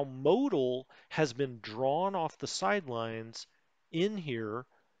 So now Model has been drawn off the sidelines in here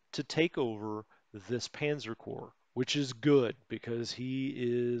to take over this Panzer Corps, which is good because he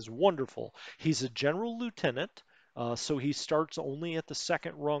is wonderful. He's a general lieutenant, so he starts only at the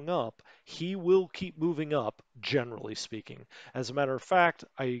second rung up. He will keep moving up, generally speaking. As a matter of fact,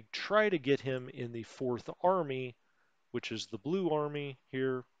 I try to get him in the 4th Army, which is the blue army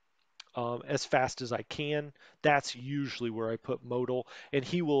here, as fast as I can. That's usually where I put Modal, and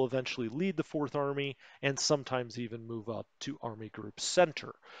he will eventually lead the 4th Army and sometimes even move up to Army Group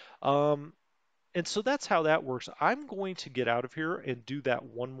Center. Um, and so that's how that works. I'm going to get out of here and do that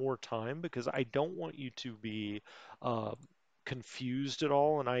one more time because I don't want you to be uh, confused at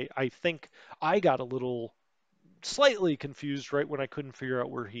all. And I think I got a little slightly confused right when I couldn't figure out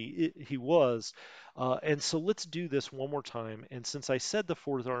where he was. And so let's do this one more time. And since I said the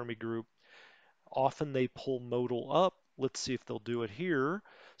 4th Army Group, often they pull modal up. Let's see if they'll do it here.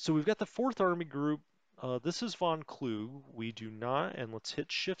 So we've got the 4th Army Group. This is von Klug. We do not, and let's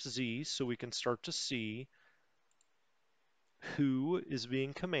hit Shift Z so we can start to see who is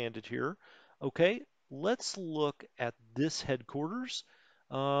being commanded here. Okay, let's look at this headquarters.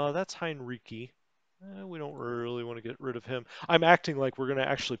 That's Heinrichi. We don't really want to get rid of him. I'm acting like we're going to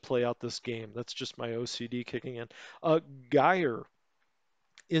actually play out this game. That's just my OCD kicking in. Geyer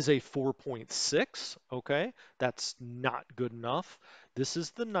is a 4.6. Okay, that's not good enough. This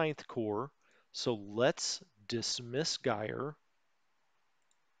is the 9th Corps. So let's dismiss Geyer.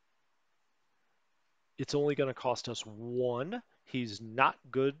 It's only going to cost us 1. He's not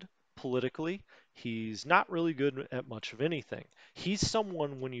good politically. He's not really good at much of anything. He's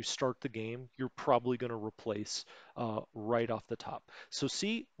someone when you start the game, you're probably going to replace right off the top. So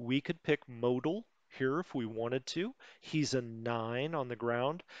see, we could pick Modal here if we wanted to. He's a 9 on the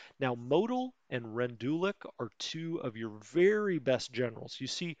ground. Now, Modal and Rendulic are 2 of your very best generals. You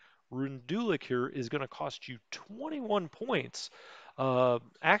see, Rendulic here is going to cost you 21 points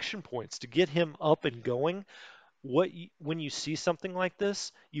action points to get him up and going. When you see something like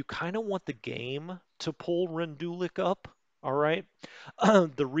this, you kind of want the game to pull Rendulic up. All right.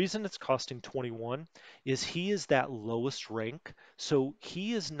 The reason it's costing 21 is he is that lowest rank, so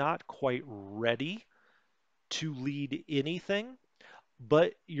he is not quite ready to lead anything,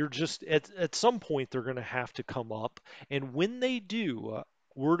 but you're just at some point they're going to have to come up. And when they do,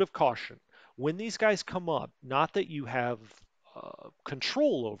 word of caution, when these guys come up, not that you have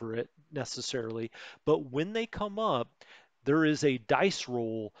control over it necessarily, but when they come up, there is a dice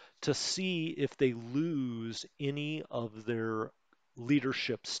roll to see if they lose any of their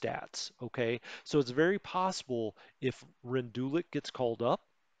leadership stats. Okay, so it's very possible if Rendulic gets called up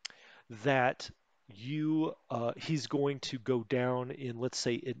that he's going to go down in, let's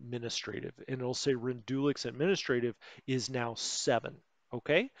say, administrative, and it'll say Rendulic's administrative is now 7.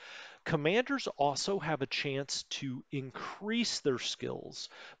 Okay? Commanders also have a chance to increase their skills,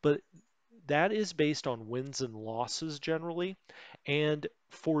 but that is based on wins and losses generally. And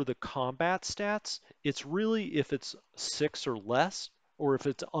for the combat stats, it's really if it's 6 or less, or if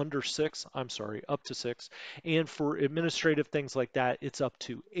it's under 6, I'm sorry, up to 6. And for administrative things like that, it's up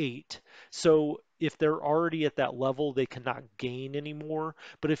to 8. So if they're already at that level, they cannot gain anymore.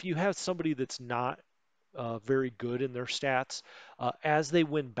 But if you have somebody that's not very good in their stats. As they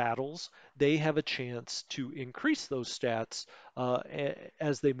win battles, they have a chance to increase those stats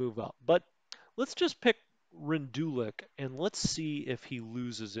as they move up. But let's just pick Rendulic and let's see if he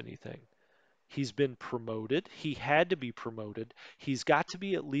loses anything. He's been promoted. He had to be promoted. He's got to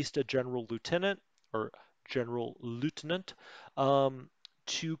be at least a general lieutenant or general lieutenant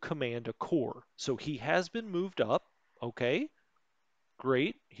to command a corps. So he has been moved up. Okay,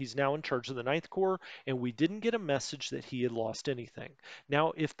 great. He's now in charge of the Ninth Corps, and we didn't get a message that he had lost anything.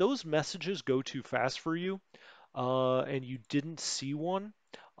 Now, if those messages go too fast for you, and you didn't see one,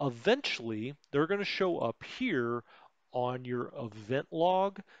 eventually they're going to show up here on your event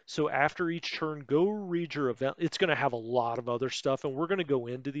log. So after each turn, go read your event. It's going to have a lot of other stuff, and we're going to go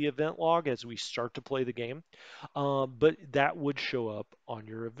into the event log as we start to play the game. But that would show up on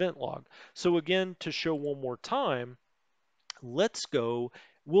your event log. So again, to show one more time, let's go.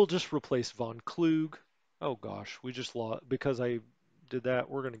 We'll just replace von Klug. Oh gosh, we just lost because I did that.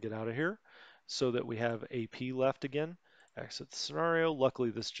 We're going to get out of here so that we have AP left again. Exit the scenario.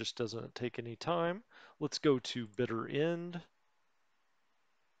 Luckily, this just doesn't take any time. Let's go to bitter end.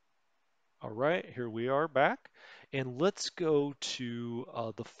 All right, here we are back. And let's go to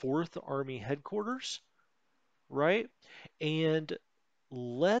the 4th Army headquarters, right? And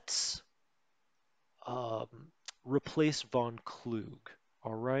let's um, replace von Klug.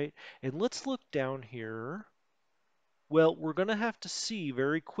 All right, and let's look down here. Well, we're going to have to see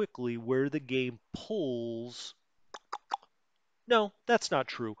very quickly where the game pulls. No, that's not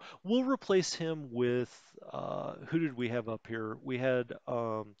true. We'll replace him with, who did we have up here? We had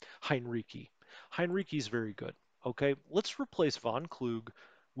Heinrichi. Heinrichi's very good. Okay, let's replace von Klug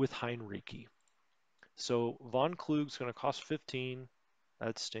with Heinrichi. So von Klug's going to cost 15.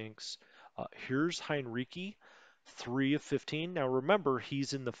 That stinks. Here's Heinrichi, 3 of 15. Now remember,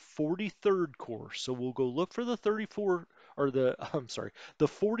 he's in the 43rd Corps, so we'll go look for the 34 or the I'm sorry, the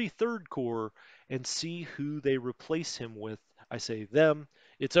 43rd Corps and see who they replace him with. I say them.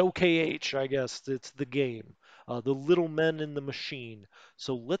 It's OKH, I guess. It's the game. The little men in the machine.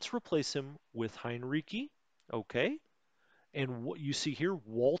 So let's replace him with Heinrichi. Okay. And what you see here,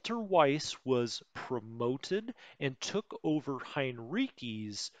 Walter Weiss was promoted and took over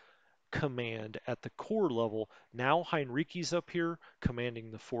Heinrichi's command at the corps level. Now Heinrichi's up here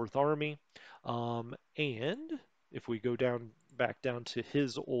commanding the 4th Army. And if we go down back down to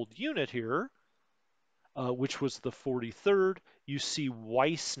his old unit here, which was the 43rd, you see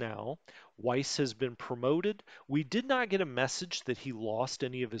Weiss now. Weiss has been promoted. We did not get a message that he lost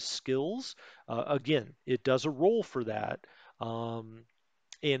any of his skills. Again, it does a roll for that. Um,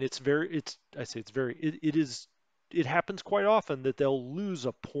 and I say it's very it happens quite often that they'll lose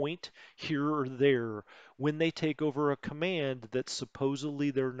a point here or there when they take over a command that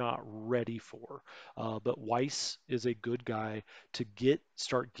supposedly they're not ready for. But Weiss is a good guy to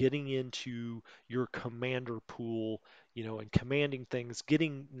start getting into your commander pool, and commanding things,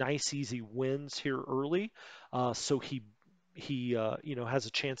 getting nice easy wins here early. So he has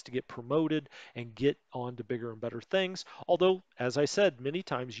a chance to get promoted and get on to bigger and better things. Although, as I said many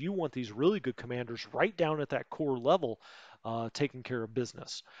times, you want these really good commanders right down at that core level, taking care of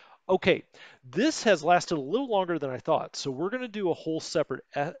business. Okay, this has lasted a little longer than I thought, so we're going to do a whole separate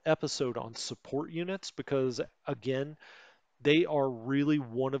episode on support units because, again, they are really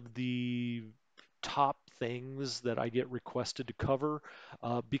one of the top things that I get requested to cover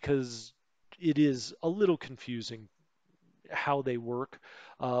because it is a little confusing how they work.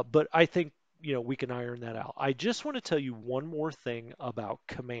 But I think, we can iron that out. I just want to tell you one more thing about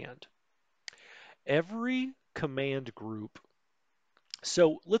command. Every command group,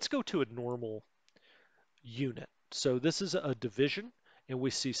 so let's go to a normal unit. So this is a division, and we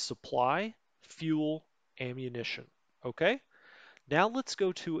see supply, fuel, ammunition. Okay? Now let's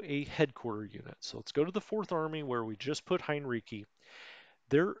go to a headquarter unit. So let's go to the 4th Army where we just put Heinrichi.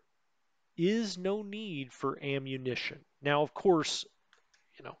 There is no need for ammunition. Now, of course,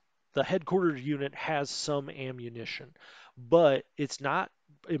 you know, the headquarters unit has some ammunition, but it's not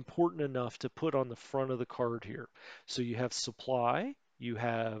important enough to put on the front of the card here. So you have supply, you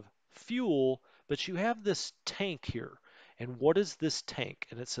have fuel, but you have this tank here. And what is this tank?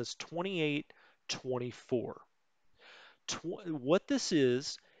 And it says 28, 24. What this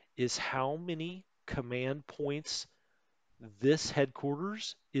is how many command points this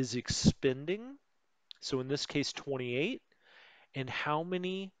headquarters is expending. So in this case, 28, and how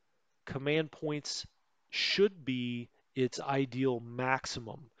many command points should be its ideal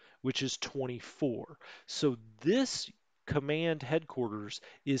maximum, which is 24. So this command headquarters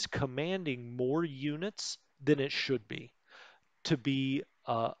is commanding more units than it should be to be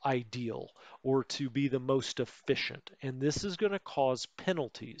ideal or to be the most efficient. And this is going to cause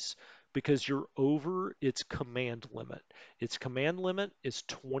penalties because you're over its command limit. Its command limit is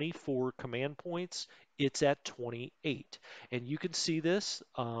 24 command points. It's at 28. And you can see this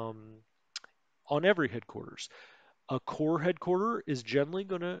on every headquarters. A core headquarter is generally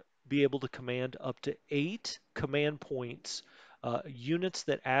going to be able to command up to 8 command points, units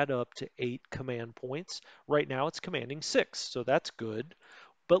that add up to 8 command points. Right now it's commanding 6, so that's good.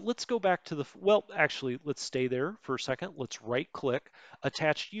 But let's go back to well, actually, let's stay there for a second. Let's right click,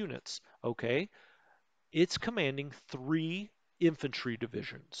 attached units. Okay, it's commanding 3 infantry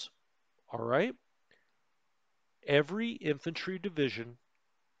divisions. All right, every infantry division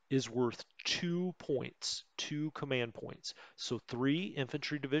is worth 2 points, 2 command points. So 3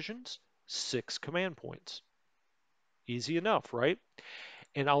 infantry divisions, 6 command points. Easy enough, right?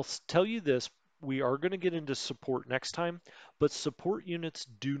 And I'll tell you this, we are going to get into support next time, but support units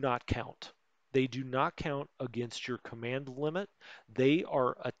do not count. They do not count against your command limit. They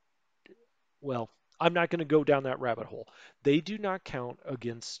are well, I'm not going to go down that rabbit hole. They do not count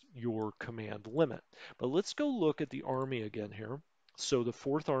against your command limit. But let's go look at the army again here. So the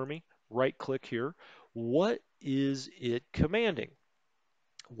Fourth Army, right click here. What is it commanding?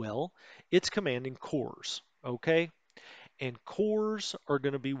 Well, it's commanding cores, okay? And cores are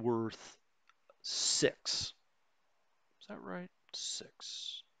going to be worth 6. Is that right?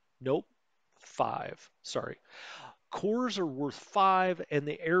 6. Nope. 5. Sorry. Cores are worth 5, and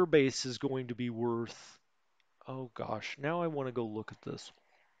the air base is going to be worth, oh gosh, now I want to go look at this.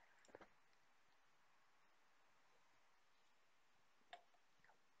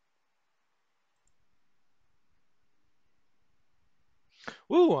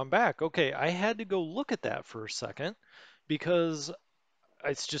 Ooh, I'm back. Okay, I had to go look at that for a second because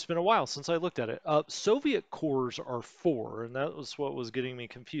it's just been a while since I looked at it. Soviet cores are 4, and that was what was getting me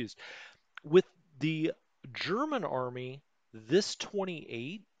confused. With the German army, this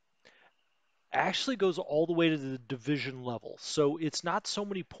 28 actually goes all the way to the division level. So it's not so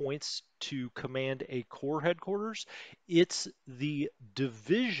many points to command a core headquarters, it's the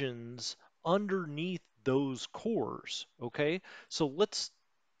divisions underneath those cores. Okay, so let's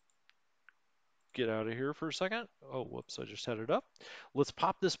get out of here for a second. Oh, whoops, I just had it up. Let's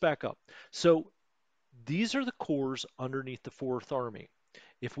pop this back up. So these are the cores underneath the Fourth Army.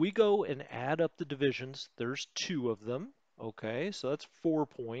 If we go and add up the divisions, there's 2 of them. Okay, so that's 4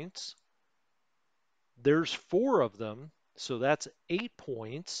 points. There's 4 of them, so that's 8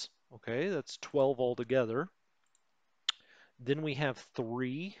 points. Okay, that's 12 altogether. Then we have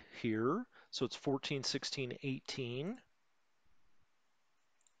 3 here, so it's 14, 16, 18.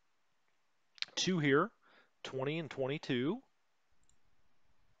 2 here, 20 and 22.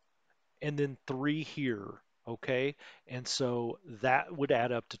 And then 3 here. Okay, and so that would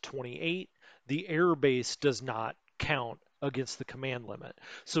add up to 28. The air base does not count against the command limit.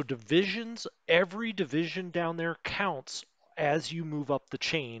 So divisions, every division down there counts as you move up the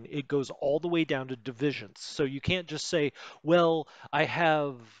chain. It goes all the way down to divisions. So you can't just say, well, I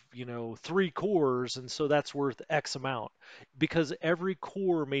have, 3 cores, and so that's worth X amount. Because every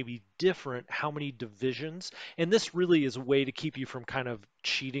core may be different, how many divisions, and this really is a way to keep you from kind of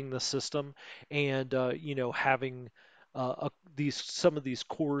cheating the system and having these some of these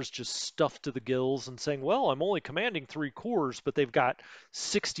cores just stuffed to the gills and saying, well, I'm only commanding 3 cores, but they've got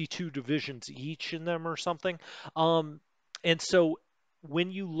 62 divisions each in them or something. And so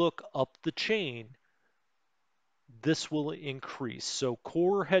when you look up the chain, this will increase. So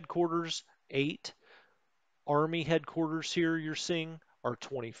core headquarters 8, army headquarters here you're seeing are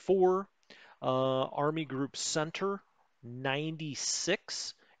 24. Army Group Center,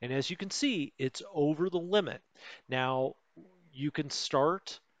 96. And as you can see, it's over the limit. Now, you can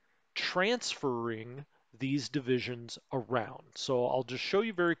start transferring these divisions around. So I'll just show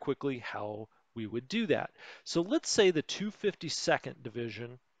you very quickly how we would do that. So let's say the 252nd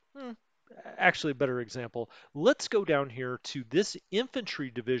Division, actually a better example, let's go down here to this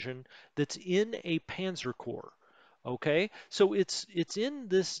infantry division that's in a Panzer Corps. Okay, so it's in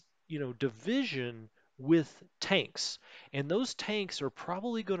this division with tanks. And those tanks are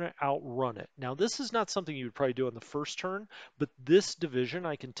probably going to outrun it. Now, this is not something you would probably do on the first turn, but this division,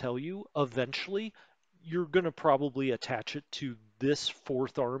 I can tell you, eventually you're going to probably attach it to this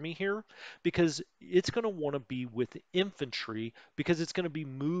fourth army here because it's going to want to be with infantry because it's going to be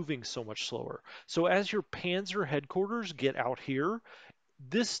moving so much slower. So as your panzer headquarters get out here,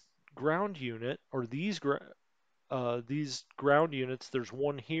 this ground unit or these ground units, there's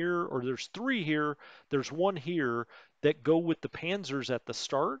one here or there's three here, there's one here that go with the panzers at the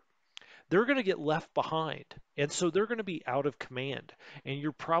start, they're going to get left behind. And so they're going to be out of command. And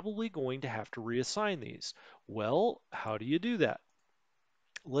you're probably going to have to reassign these. Well, how do you do that?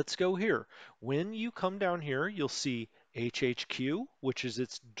 Let's go here. When you come down here, you'll see HHQ, which is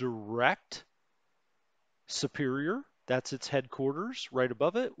its direct superior. That's its headquarters right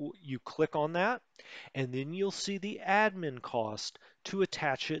above it. You click on that, and then you'll see the admin cost to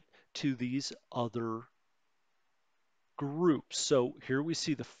attach it to these other groups. So here we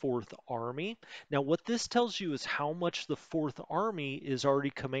see the Fourth Army. Now, what this tells you is how much the Fourth Army is already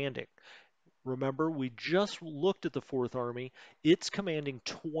commanding. Remember, we just looked at the Fourth Army. It's commanding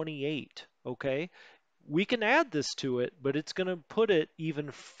 28, okay? We can add this to it, but it's going to put it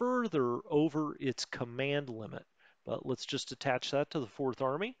even further over its command limit. But let's just attach that to the Fourth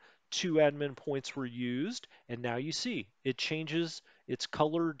Army. 2 admin points were used, and now you see it changes its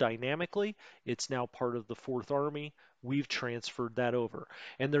color dynamically. It's now part of the Fourth Army. We've transferred that over.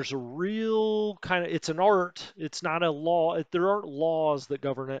 And there's a real kind of, it's an art. It's not a law. There aren't laws that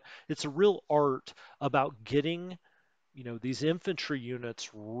govern it. It's a real art about getting, these infantry units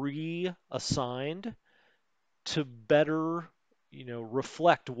reassigned to better,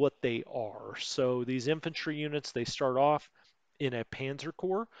 reflect what they are. So these infantry units, they start off in a Panzer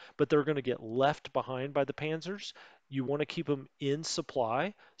Corps, but they're going to get left behind by the Panzers. You want to keep them in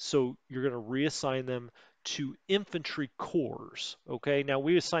supply, so you're going to reassign them to infantry corps. Okay, now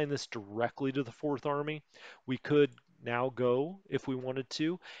we assign this directly to the Fourth Army. We could now go, if we wanted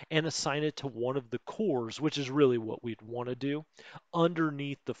to, and assign it to one of the corps, which is really what we'd want to do,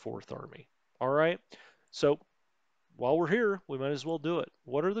 underneath the Fourth Army. All right, so while we're here, we might as well do it.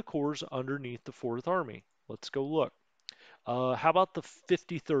 What are the corps underneath the Fourth Army? Let's go look. How about the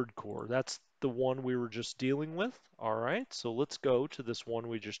 53rd Corps? That's the one we were just dealing with. All right, so let's go to this one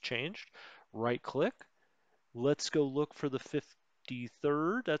we just changed. Right click. Let's go look for the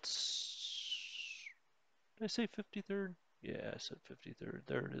 53rd. Did I say 53rd? Yeah, I said 53rd.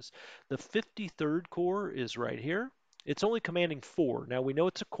 There it is. The 53rd Corps is right here. It's only commanding 4. Now we know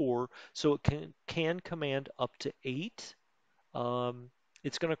it's a corps, so it can command up to 8. um,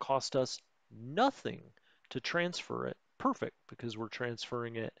 it's going to cost us nothing to transfer it. Perfect, because we're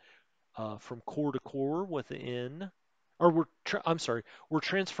transferring it from core to core within, or I'm sorry, we're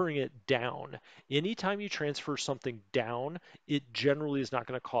transferring it down. Anytime you transfer something down, it generally is not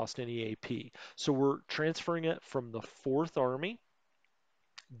going to cost any AP. So we're transferring it from the Fourth Army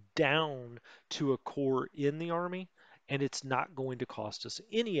down to a core in the Army, and it's not going to cost us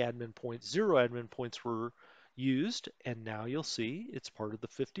any admin points. 0 admin points were used, and now you'll see it's part of the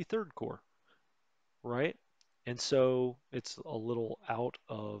 53rd Corps, right? And so it's a little out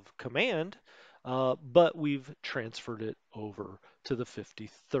of command, but we've transferred it over to the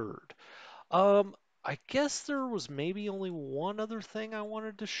 53rd. Um, I guess there was maybe only one other thing I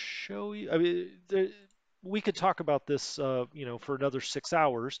wanted to show you. I mean, we could talk about this, for another 6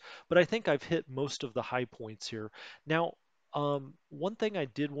 hours, but I think I've hit most of the high points here. Now, one thing I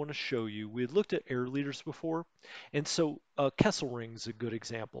did want to show you, we had looked at air leaders before, and so Kesselring's a good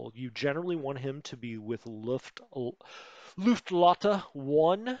example. You generally want him to be with Luftlotte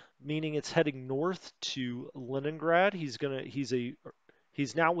 1, meaning it's heading north to Leningrad.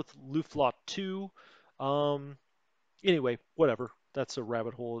 He's now with Luftlotte 2. Um, anyway, whatever. That's a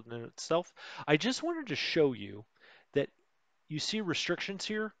rabbit hole in itself. I just wanted to show you that you see restrictions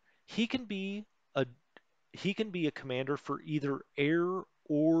here. He can be a he can be a commander for either air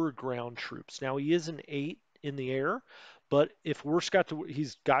or ground troops. Now he is an 8 in the air, but if worse got to,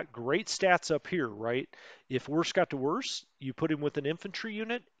 he's got great stats up here, right? If worse got to worse, you put him with an infantry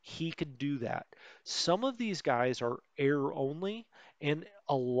unit, he could do that. Some of these guys are air only, and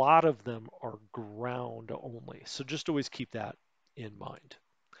a lot of them are ground only. So just always keep that in mind.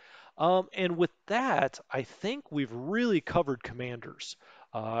 And with that, I think we've really covered commanders.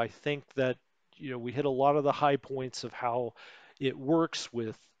 I think that we hit a lot of the high points of how it works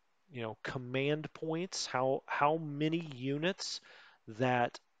with command points, how many units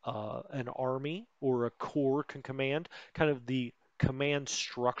that an army or a corps can command, kind of the command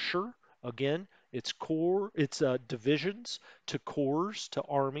structure. Again, it's divisions to corps to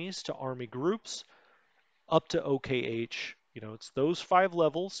armies to army groups, up to OKH. It's those 5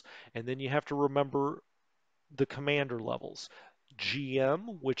 levels, and then you have to remember the commander levels.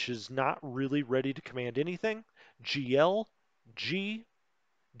 GM, which is not really ready to command anything, GL, G,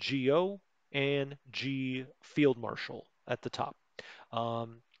 GO, and G Field Marshal at the top.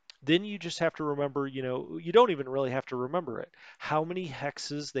 Um, then you just have to remember, you don't even really have to remember it, how many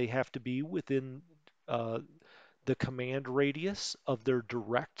hexes they have to be within uh, the command radius of their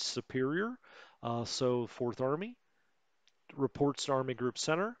direct superior. So, Fourth Army reports to Army Group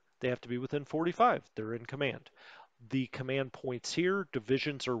Center. They have to be within 45. They're in command. The command points here,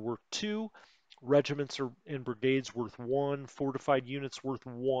 divisions are worth 2, regiments are in brigades worth 1, fortified units worth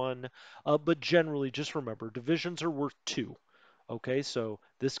 1, but generally just remember divisions are worth 2. Okay, so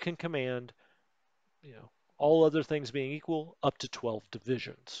this can command, you know, all other things being equal, up to 12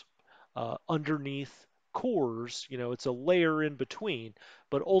 divisions. Underneath corps, it's a layer in between,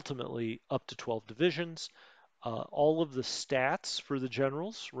 but ultimately up to 12 divisions. All of the stats for the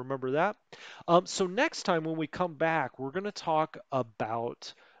generals. Remember that. So next time when we come back, we're going to talk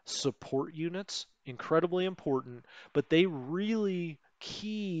about support units. Incredibly important, but they really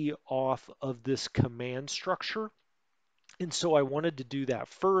key off of this command structure. And so I wanted to do that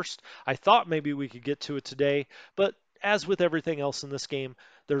first. I thought maybe we could get to it today, but as with everything else in this game,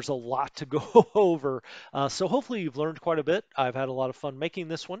 there's a lot to go over. So hopefully you've learned quite a bit. I've had a lot of fun making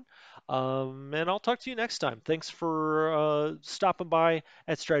this one. And I'll talk to you next time. Thanks for stopping by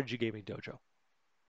at Strategy Gaming Dojo.